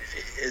Devin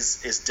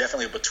is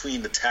definitely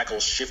between the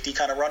tackles shifty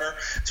kind of runner,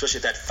 especially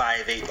at that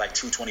 5'8", like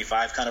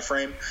 225 kind of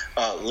frame.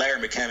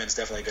 Larry McCammon's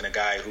definitely been a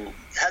guy who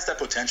has that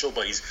potential,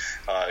 but he's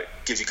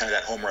gives you kind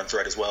of that home run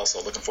threat as well. So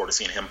looking forward to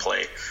seeing him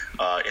play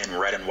in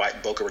red and white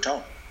in Boca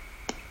Raton.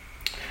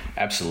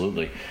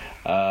 Absolutely.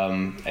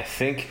 I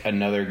think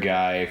another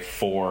guy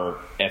for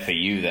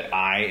FAU that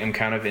I am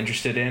kind of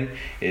interested in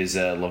is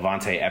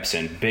Levante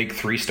Epson, big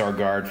 3-star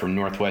guard from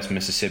Northwest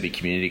Mississippi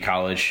Community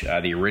College,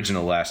 the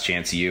original Last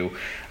Chance U.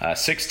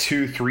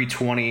 6'2",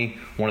 320,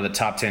 one of the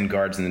top 10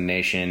 guards in the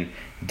nation.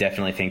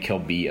 Definitely think he'll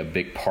be a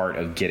big part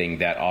of getting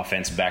that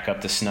offense back up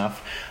to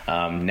snuff.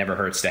 Never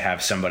hurts to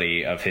have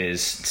somebody of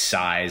his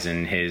size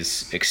and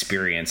his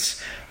experience,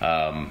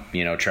 trying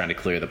to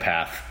clear the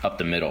path up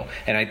the middle.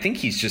 And I think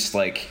he's just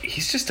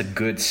a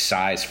good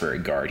size for a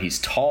guard. He's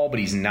tall, but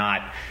he's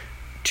not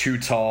too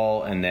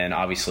tall, and then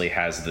obviously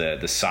has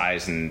the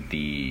size and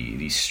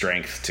the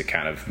strength to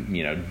kind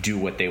of, do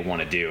what they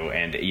want to do.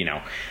 And,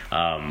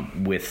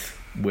 with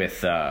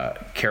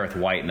Kerrith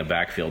White in the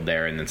backfield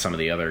there, and then some of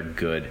the other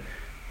good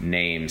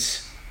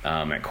names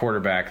at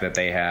quarterback that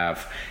they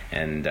have,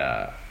 and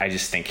I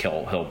just think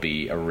he'll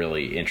be a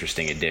really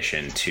interesting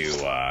addition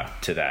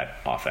to that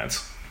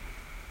offense.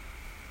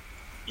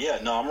 Yeah,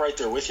 no, I'm right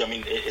there with you. I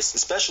mean, it's,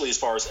 especially as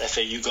far as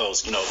FAU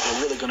goes,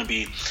 they're really going to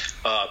be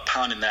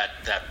pounding that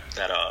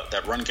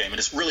run game. And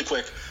it's really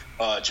quick,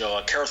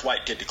 Joe. Kerrith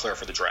White did declare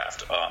for the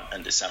draft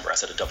in December. I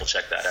had to double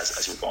check that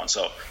as we were going.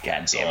 So,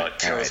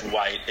 Kerrith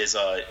White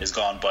is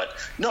gone. But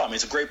no, I mean,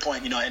 it's a great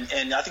point.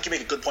 And I think you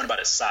make a good point about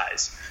his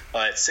size.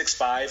 At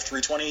 6'5",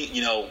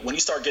 320, when you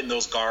start getting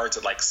those guards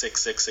at like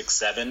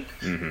 6'6",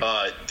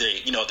 6'7",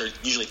 they're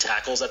usually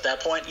tackles at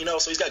that point.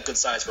 So he's got good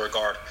size for a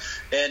guard.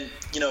 And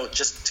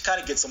just to kind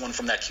of get someone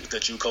from the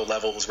JUCO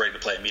level who's ready to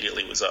play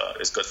immediately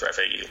is good for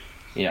FAU.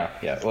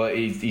 Yeah. Well,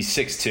 he's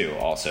 6'2"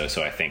 also,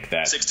 so I think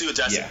that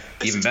 6'2",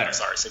 even better.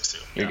 Sorry,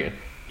 6'2". You're good.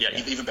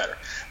 Even better.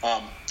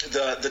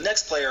 The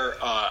next player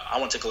I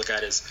want to take a look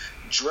at is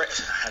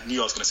I knew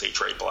I was going to say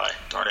Dre Bly.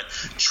 Darn it.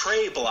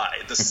 Trey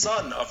Bly, the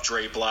son of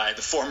Dre Bly,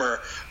 the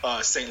former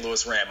St.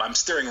 Louis Ram. I'm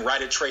staring right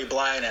at Trey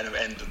Bly,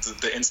 and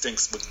the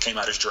instincts came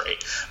out as Dre.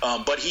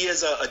 But he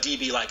is a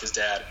DB like his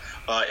dad,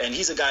 and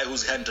he's a guy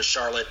who's heading to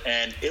Charlotte.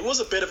 And it was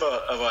a bit of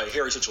a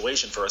hairy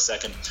situation for a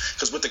second,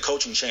 because with the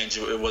coaching change,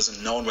 it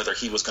wasn't known whether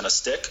he was going to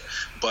stick.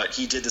 But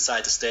he did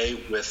decide to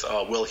stay with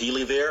Will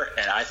Healy there.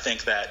 And I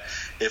think that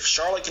if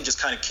Charlotte can just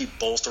kind of keep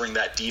bolstering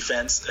that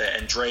defense,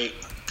 and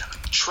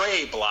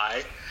Trey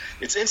Bly,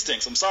 it's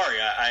instincts. I'm sorry.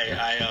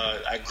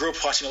 I grew up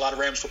watching a lot of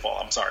Rams football.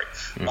 I'm sorry.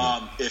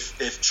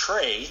 If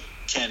Trey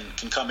can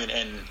come in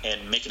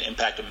and make an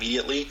impact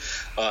immediately,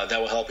 that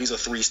will help. He's a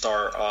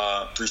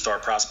three-star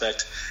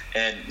prospect.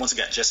 And once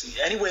again, just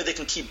any way they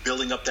can keep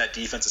building up that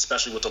defense,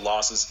 especially with the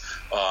losses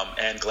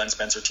and Glenn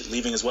Spencer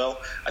leaving as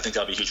well, I think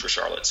that'll be huge for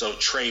Charlotte. So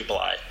Trey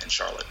Bly in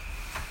Charlotte.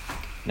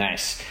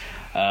 Nice.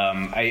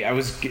 I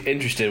was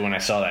interested when I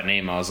saw that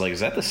name. I was like, is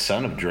that the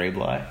son of Dre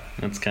Bly?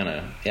 That's kind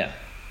of, yeah.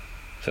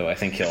 So I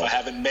think he'll... If I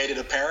haven't made it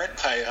apparent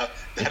by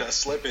that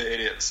slip, it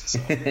is. So.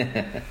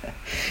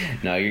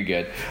 No, you're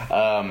good.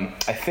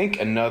 I think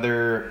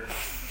another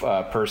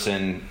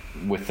person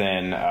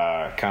within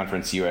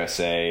Conference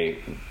USA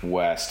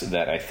West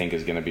that I think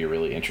is going to be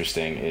really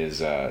interesting is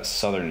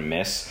Southern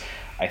Miss.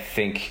 I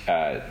think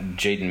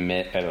Jaden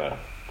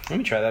let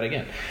me try that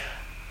again.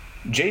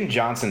 Jaden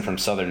Johnson from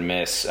Southern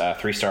Miss,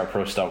 3-star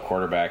pro style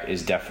quarterback,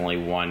 is definitely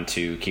one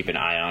to keep an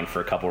eye on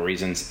for a couple of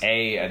reasons.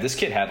 This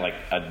kid had like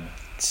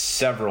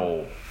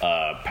several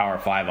Power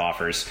 5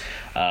 offers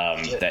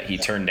that he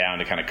turned down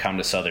to kind of come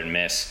to Southern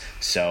Miss.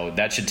 So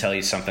that should tell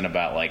you something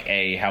about like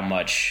how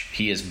much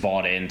he has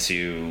bought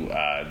into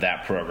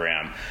that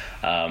program,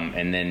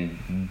 and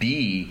then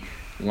B,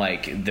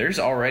 like there's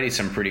already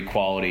some pretty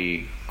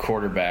quality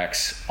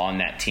quarterbacks on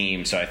that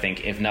team. So I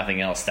think if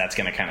nothing else, that's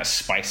going to kind of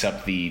spice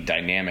up the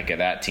dynamic of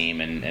that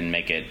team and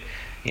make it,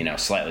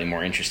 slightly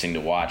more interesting to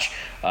watch.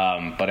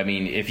 But I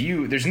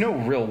mean, there's no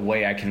real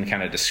way I can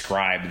kind of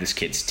describe this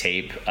kid's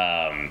tape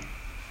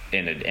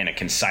in a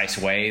concise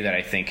way that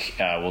I think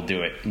will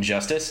do it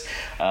justice.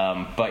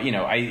 But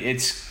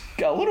it's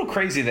a little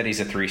crazy that he's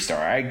a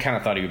 3-star. I kind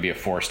of thought he would be a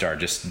 4-star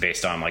just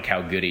based on like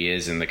how good he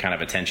is and the kind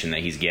of attention that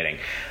he's getting.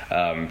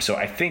 So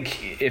I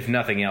think if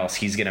nothing else,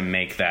 he's going to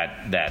make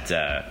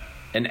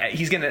and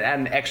he's going to add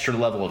an extra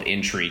level of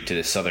intrigue to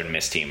the Southern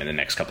Miss team in the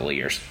next couple of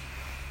years.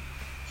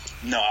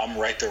 No, I'm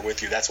right there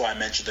with you. That's why I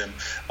mentioned him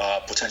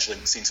potentially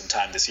seeing some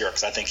time this year,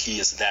 because I think he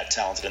is that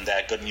talented and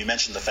that good. And you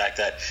mentioned the fact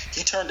that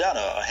he turned down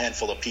a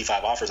handful of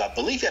P5 offers. I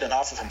believe he had an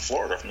offer from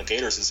Florida, from the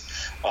Gators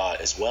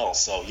as well.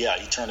 So, yeah,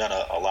 he turned down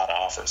a lot of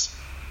offers.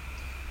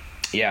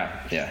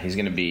 Yeah, he's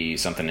going to be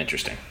something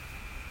interesting.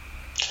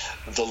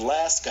 The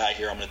last guy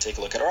here I'm going to take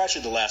a look at, or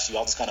actually the last few,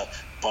 I'll just kind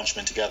of bunch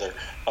them in together.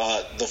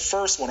 The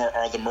first one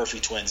are the Murphy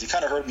twins. You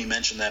kind of heard me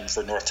mention them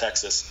for North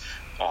Texas.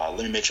 Let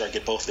me make sure I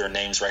get both their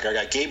names right. I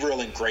got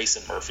Gabriel and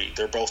Grayson Murphy.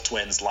 They're both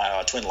twins,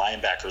 twin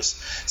linebackers,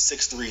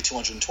 6'3",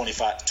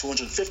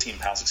 215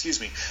 pounds,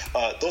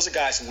 Those are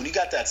guys, when you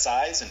got that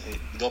size, and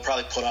they'll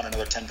probably put on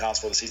another 10 pounds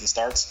before the season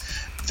starts,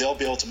 they'll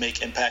be able to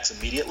make impacts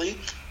immediately.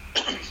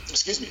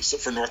 So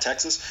for North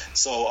Texas.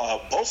 So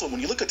both of them,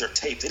 when you look at their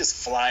tape, they just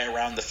fly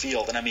around the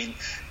field. And I mean,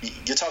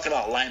 you're talking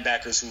about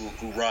linebackers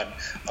who run.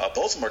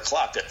 Both of them are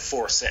clocked at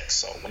 4.6.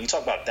 So when you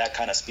talk about that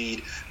kind of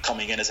speed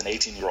coming in as an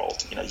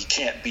 18-year-old, you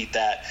can't beat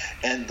that.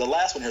 And the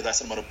last one here that I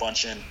said I'm going to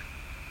bunch in,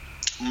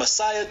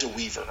 Messiah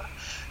DeWeaver.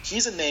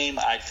 He's a name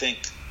I think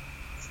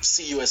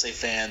CUSA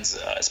fans,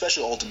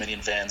 especially Old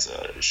Dominion fans,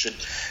 should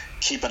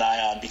keep an eye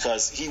on,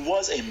 because he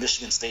was a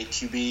Michigan State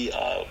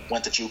QB,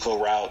 went the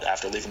JUCO route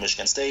after leaving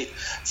Michigan State,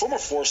 former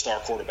 4-star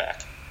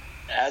quarterback.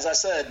 As I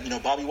said,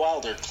 Bobby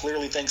Wilder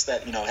clearly thinks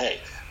that,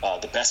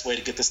 the best way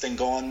to get this thing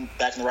going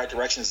back in the right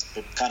direction is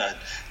to kind of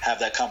have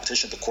that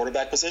competition at the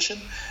quarterback position.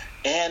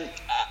 And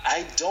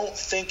I don't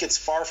think it's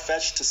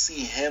far-fetched to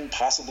see him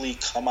possibly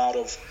come out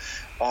of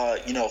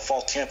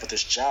fall camp with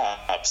this job.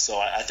 So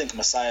I think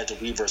Messiah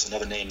DeWeaver is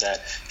another name that,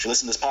 if you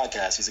listen to this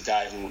podcast, he's a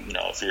guy who,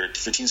 if your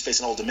team's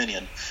facing Old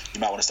Dominion,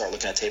 you might want to start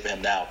looking at tape of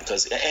him now,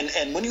 because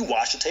and when you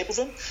watch the tape of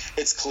him,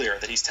 it's clear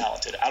that he's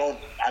talented.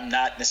 I'm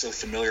not necessarily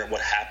familiar with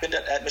what happened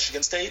at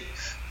Michigan State,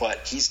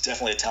 but he's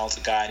definitely a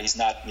talented guy, and he's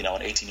not an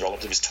 18-year-old. I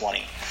believe he's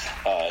 20,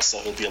 so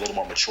he'll be a little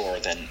more mature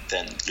than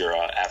your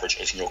average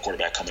 18-year-old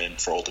quarterback coming in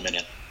for Old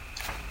Dominion.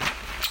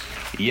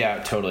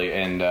 Yeah, totally.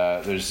 And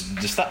there's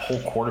just that whole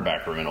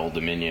quarterback room in Old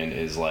Dominion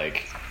is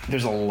like,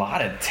 there's a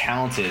lot of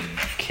talented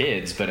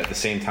kids, but at the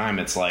same time,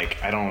 it's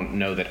like, I don't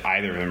know that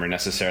either of them are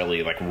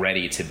necessarily like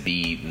ready to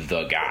be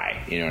the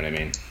guy. You know what I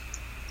mean?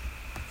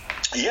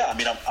 Yeah, I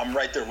mean, I'm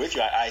right there with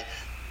you.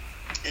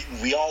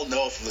 We all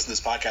know, if you listen to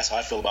this podcast, how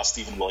I feel about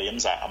Stephen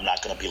Williams. I'm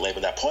not going to belabor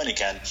that point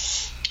again.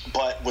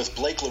 But with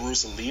Blake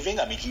LaRussa leaving,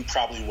 I mean, he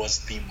probably was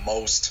the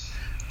most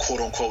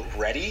quote-unquote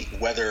ready,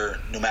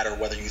 no matter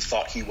whether you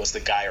thought he was the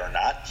guy or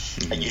not.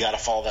 Mm-hmm. And you got to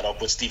follow that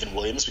up with Stephen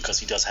Williams, because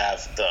he does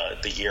have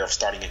the year of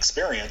starting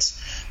experience.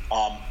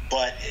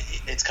 But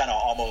it's kind of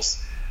almost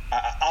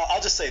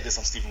I'll just say this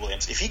on Stephen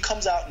Williams. If he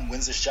comes out and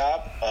wins this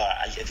job,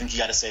 I think you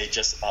got to say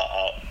just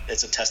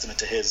it's a testament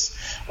to his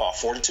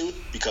fortitude,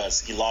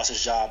 because he lost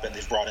his job and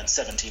they've brought in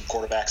 17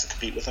 quarterbacks to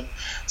compete with him.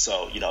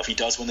 So, if he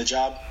does win the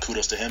job,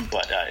 kudos to him.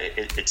 But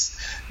it's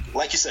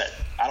like you said,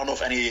 I don't know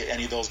if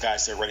any of those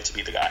guys are ready to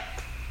be the guy.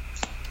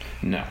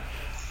 No.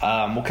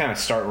 We'll kind of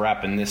start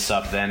wrapping this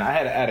up then. I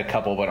had a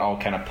couple, but I'll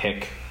kind of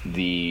pick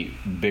the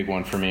big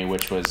one for me,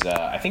 which was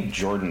I think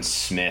Jordan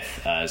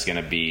Smith is going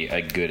to be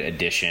a good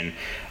addition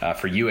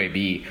for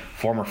UAB.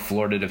 Former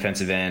Florida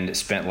defensive end,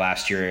 spent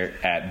last year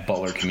at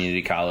Butler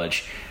Community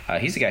College.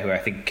 He's a guy who I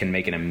think can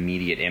make an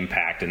immediate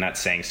impact, and that's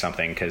saying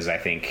something, because I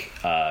think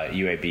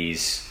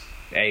UAB's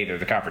A, they're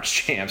the conference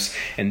champs,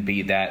 and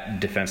B, that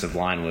defensive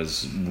line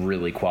was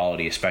really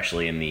quality,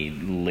 especially in the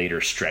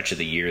later stretch of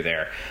the year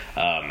there.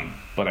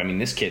 But I mean,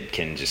 this kid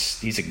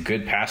he's a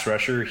good pass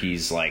rusher.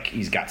 He's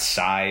got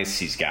size.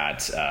 He's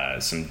got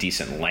some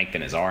decent length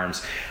in his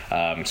arms.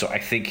 So I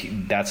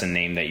think that's a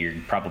name that you're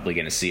probably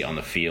going to see on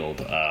the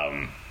field,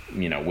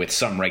 with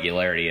some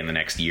regularity in the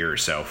next year or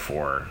so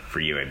for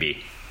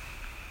UAB.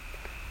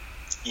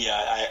 Yeah,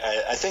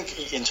 I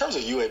think in terms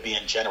of UAB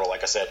in general,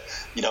 like I said,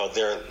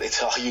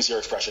 I'll use your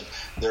expression,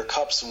 their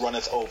cups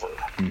runneth over.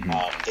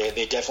 Mm-hmm.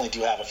 They definitely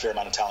do have a fair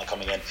amount of talent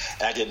coming in,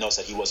 and I did notice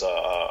that he was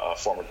a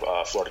former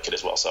Florida kid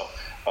as well. So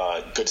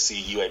good to see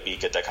UAB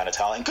get that kind of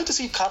talent, and good to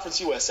see Conference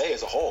USA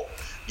as a whole.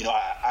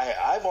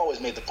 I've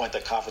always made the point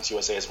that Conference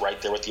USA is right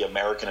there with the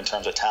American in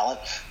terms of talent.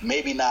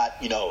 Maybe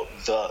not,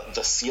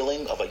 the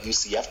ceiling of a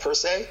UCF per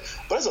se,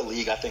 but as a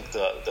league, I think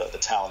the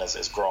talent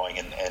is growing,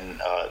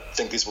 and I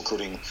think these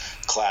recruiting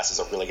classes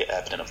are really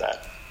evident of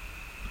that.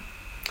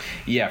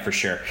 Yeah, for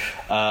sure.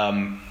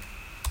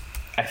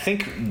 I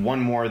think two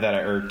more that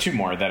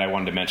I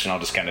wanted to mention. I'll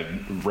just kind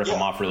of rip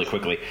them off really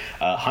quickly.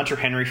 Hunter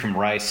Henry from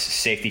Rice,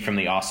 safety from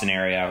the Austin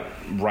area.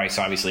 Rice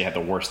obviously had the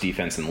worst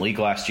defense in the league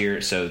last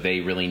year, so they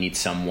really need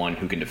someone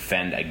who can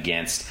defend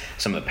against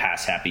some of the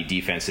pass-happy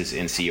defenses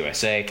in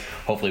CUSA.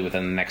 Hopefully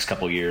within the next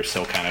couple of years,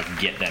 he'll kind of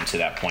get them to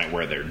that point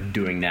where they're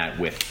doing that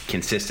with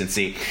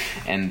consistency.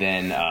 And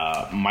then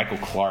Michael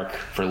Clark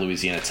for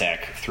Louisiana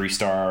Tech,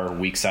 3-star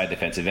weak side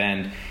defensive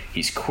end.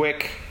 He's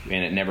quick,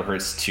 and it never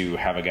hurts to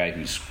have a guy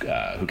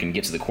who can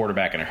get to the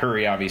quarterback in a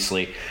hurry,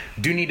 obviously.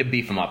 Do need to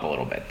beef him up a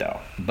little bit,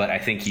 though. But I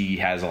think he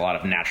has a lot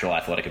of natural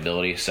athletic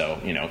ability, so,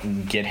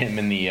 get him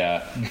in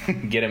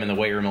the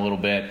weight room a little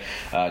bit,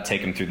 take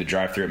him through the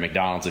drive-thru at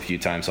McDonald's a few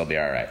times, I'll be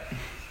all right.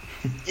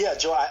 Yeah,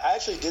 Joe, I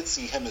actually did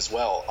see him as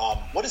well.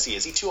 What is he?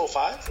 Is he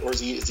 205, or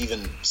is he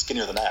even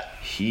skinnier than that?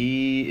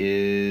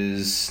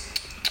 He's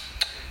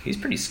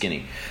pretty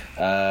skinny.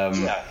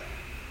 Yeah.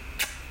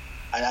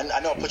 I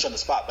know I put you on the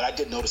spot, but I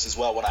did notice as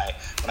well when I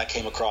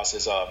came across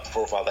his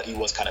profile that he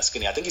was kind of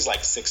skinny. I think he's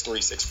like 6'3",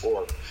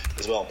 6'4",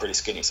 as well, and pretty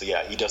skinny. So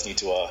yeah, he does need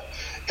to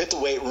hit the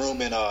weight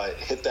room and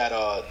hit that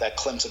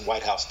Clemson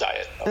White House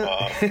diet of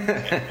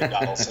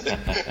McDonald's.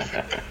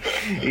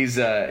 He's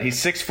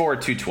 6'4",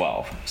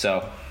 212.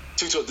 So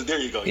 212. There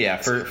you go. Yeah,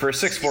 for a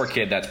 6'4"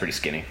 kid, that's pretty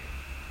skinny.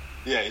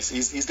 Yeah,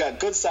 he's got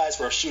good size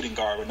for a shooting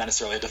guard, but not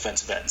necessarily a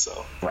defensive end.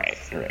 So right.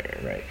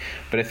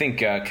 But I think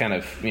kind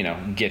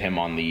of get him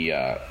on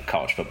the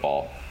college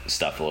football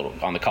stuff a little,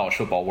 on the college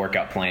football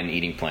workout plan,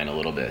 eating plan a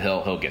little bit.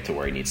 He'll get to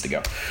where he needs to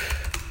go.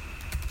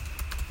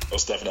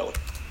 Most definitely.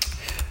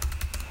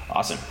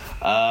 Awesome.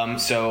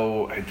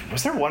 So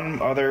was there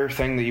one other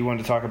thing that you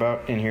wanted to talk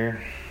about in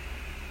here?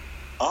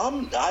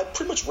 I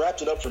pretty much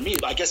wrapped it up for me.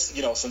 I guess,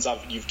 since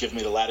you've given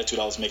me the latitude,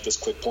 I'll just make this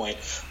quick point,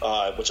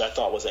 which I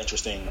thought was an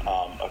interesting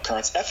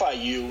occurrence.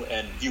 FIU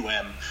and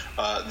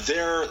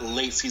their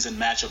late season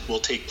matchup will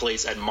take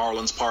place at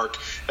Marlins Park.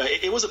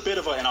 It was a bit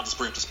of and I'll just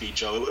bring up to speed,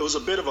 Joe. It was a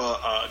bit of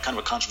a kind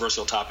of a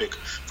controversial topic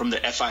from the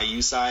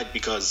FIU side,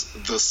 because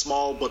the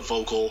small but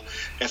vocal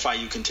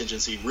FIU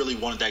contingency really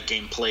wanted that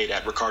game played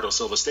at Ricardo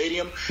Silva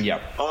Stadium.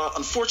 Yep.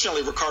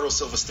 Unfortunately, Ricardo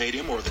Silva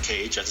Stadium, or the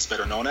Cage, as it's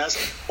better known as,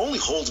 only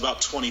holds about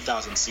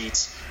 20,000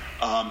 seats.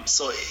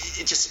 So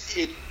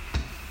it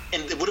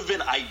would have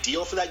been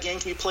ideal for that game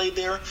to be played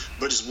there,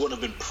 but it just wouldn't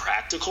have been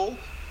practical.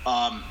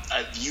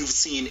 You've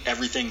seen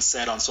everything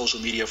said on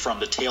social media from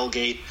the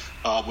tailgate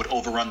would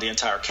overrun the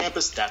entire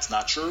campus. That's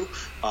not true.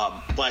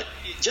 But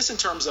just in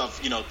terms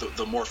of,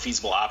 the more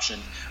feasible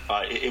option,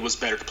 it was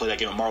better to play that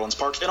game at Marlins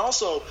Park. And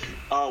also,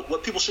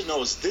 what people should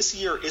know is this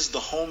year is the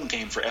home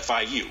game for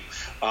FIU.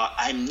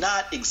 I'm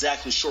not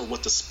exactly sure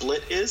what the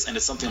split is, and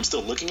it's something I'm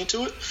still looking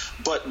into it.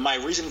 But my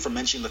reason for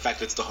mentioning the fact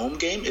that it's the home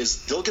game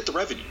is they'll get the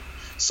revenue.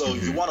 So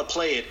if you want to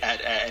play it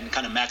and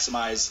kind of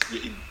maximize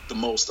the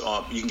most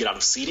you can get out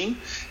of seating,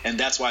 and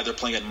that's why they're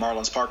playing at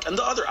Marlins Park. And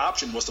the other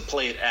option was to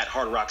play it at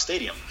Hard Rock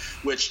Stadium,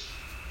 which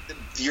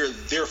you're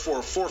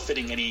therefore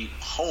forfeiting any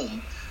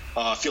home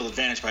field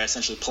advantage by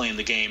essentially playing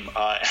the game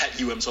at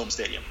UM's home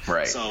stadium.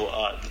 Right.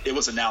 So it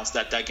was announced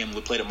that game will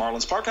be played at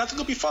Marlins Park. And I think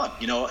it'll be fun.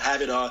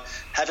 Have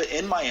it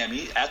in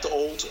Miami at the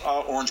old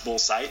Orange Bowl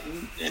site,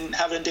 and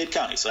have it in Dade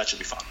County. So that should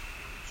be fun.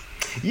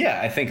 Yeah,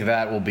 I think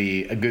that will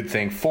be a good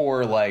thing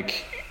for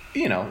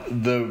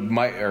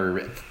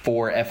for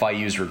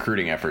FIU's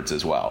recruiting efforts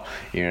as well.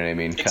 You know what I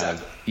mean?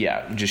 Exactly.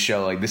 Just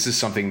show like this is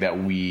something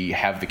that we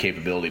have the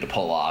capability to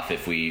pull off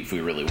if we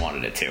really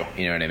wanted it to.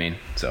 You know what I mean?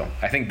 So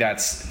I think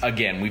that's,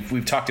 again,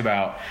 we've talked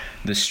about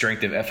the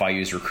strength of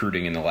FIU's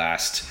recruiting in the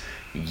last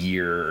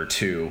year or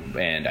two,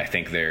 and I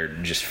think they're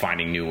just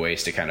finding new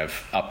ways to kind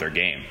of up their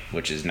game,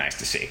 which is nice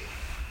to see.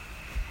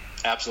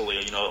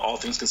 Absolutely. All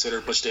things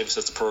considered, Butch Davis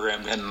has the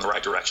program heading in the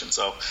right direction.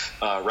 So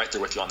right there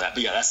with you on that.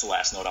 But yeah, that's the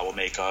last note I will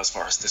make as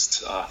far as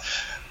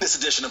this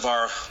edition of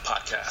our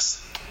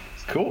podcast.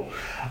 Cool.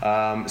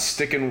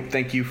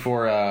 Thank you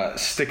for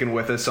sticking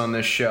with us on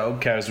this show,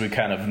 as we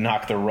kind of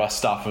knock the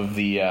rust off of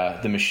the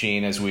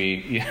machine, as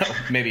we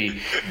maybe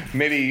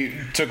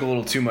took a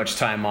little too much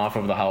time off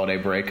over the holiday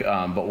break.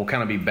 But we'll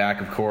kind of be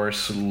back, of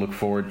course. Look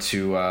forward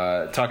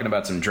to talking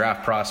about some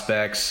draft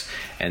prospects,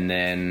 and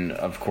then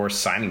of course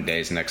signing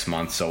days next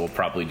month. So we'll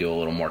probably do a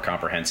little more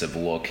comprehensive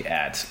look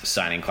at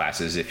signing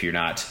classes if you're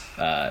not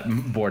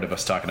bored of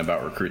us talking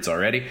about recruits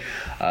already.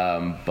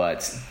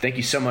 But thank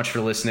you so much for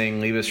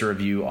listening. Leave us a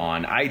review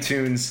on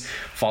iTunes.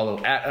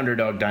 Follow at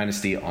Underdog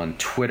Dynasty on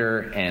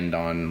Twitter,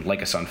 and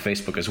like us on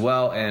Facebook as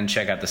well. And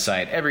check out the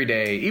site every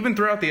day, even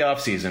throughout the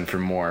off season, for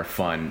more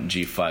fun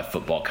G5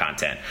 football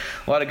content.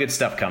 A lot of good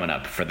stuff coming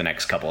up for the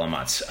next couple of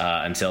months.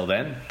 Until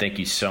then, thank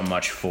you so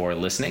much for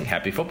listening.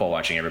 Happy football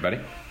watching, everybody.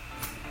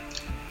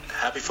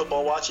 Happy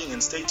football watching,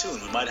 and stay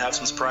tuned. We might have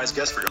some surprise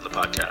guests for you on the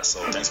podcast, so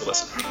thanks for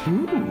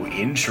listening. Ooh,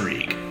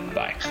 intrigue.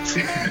 Bye.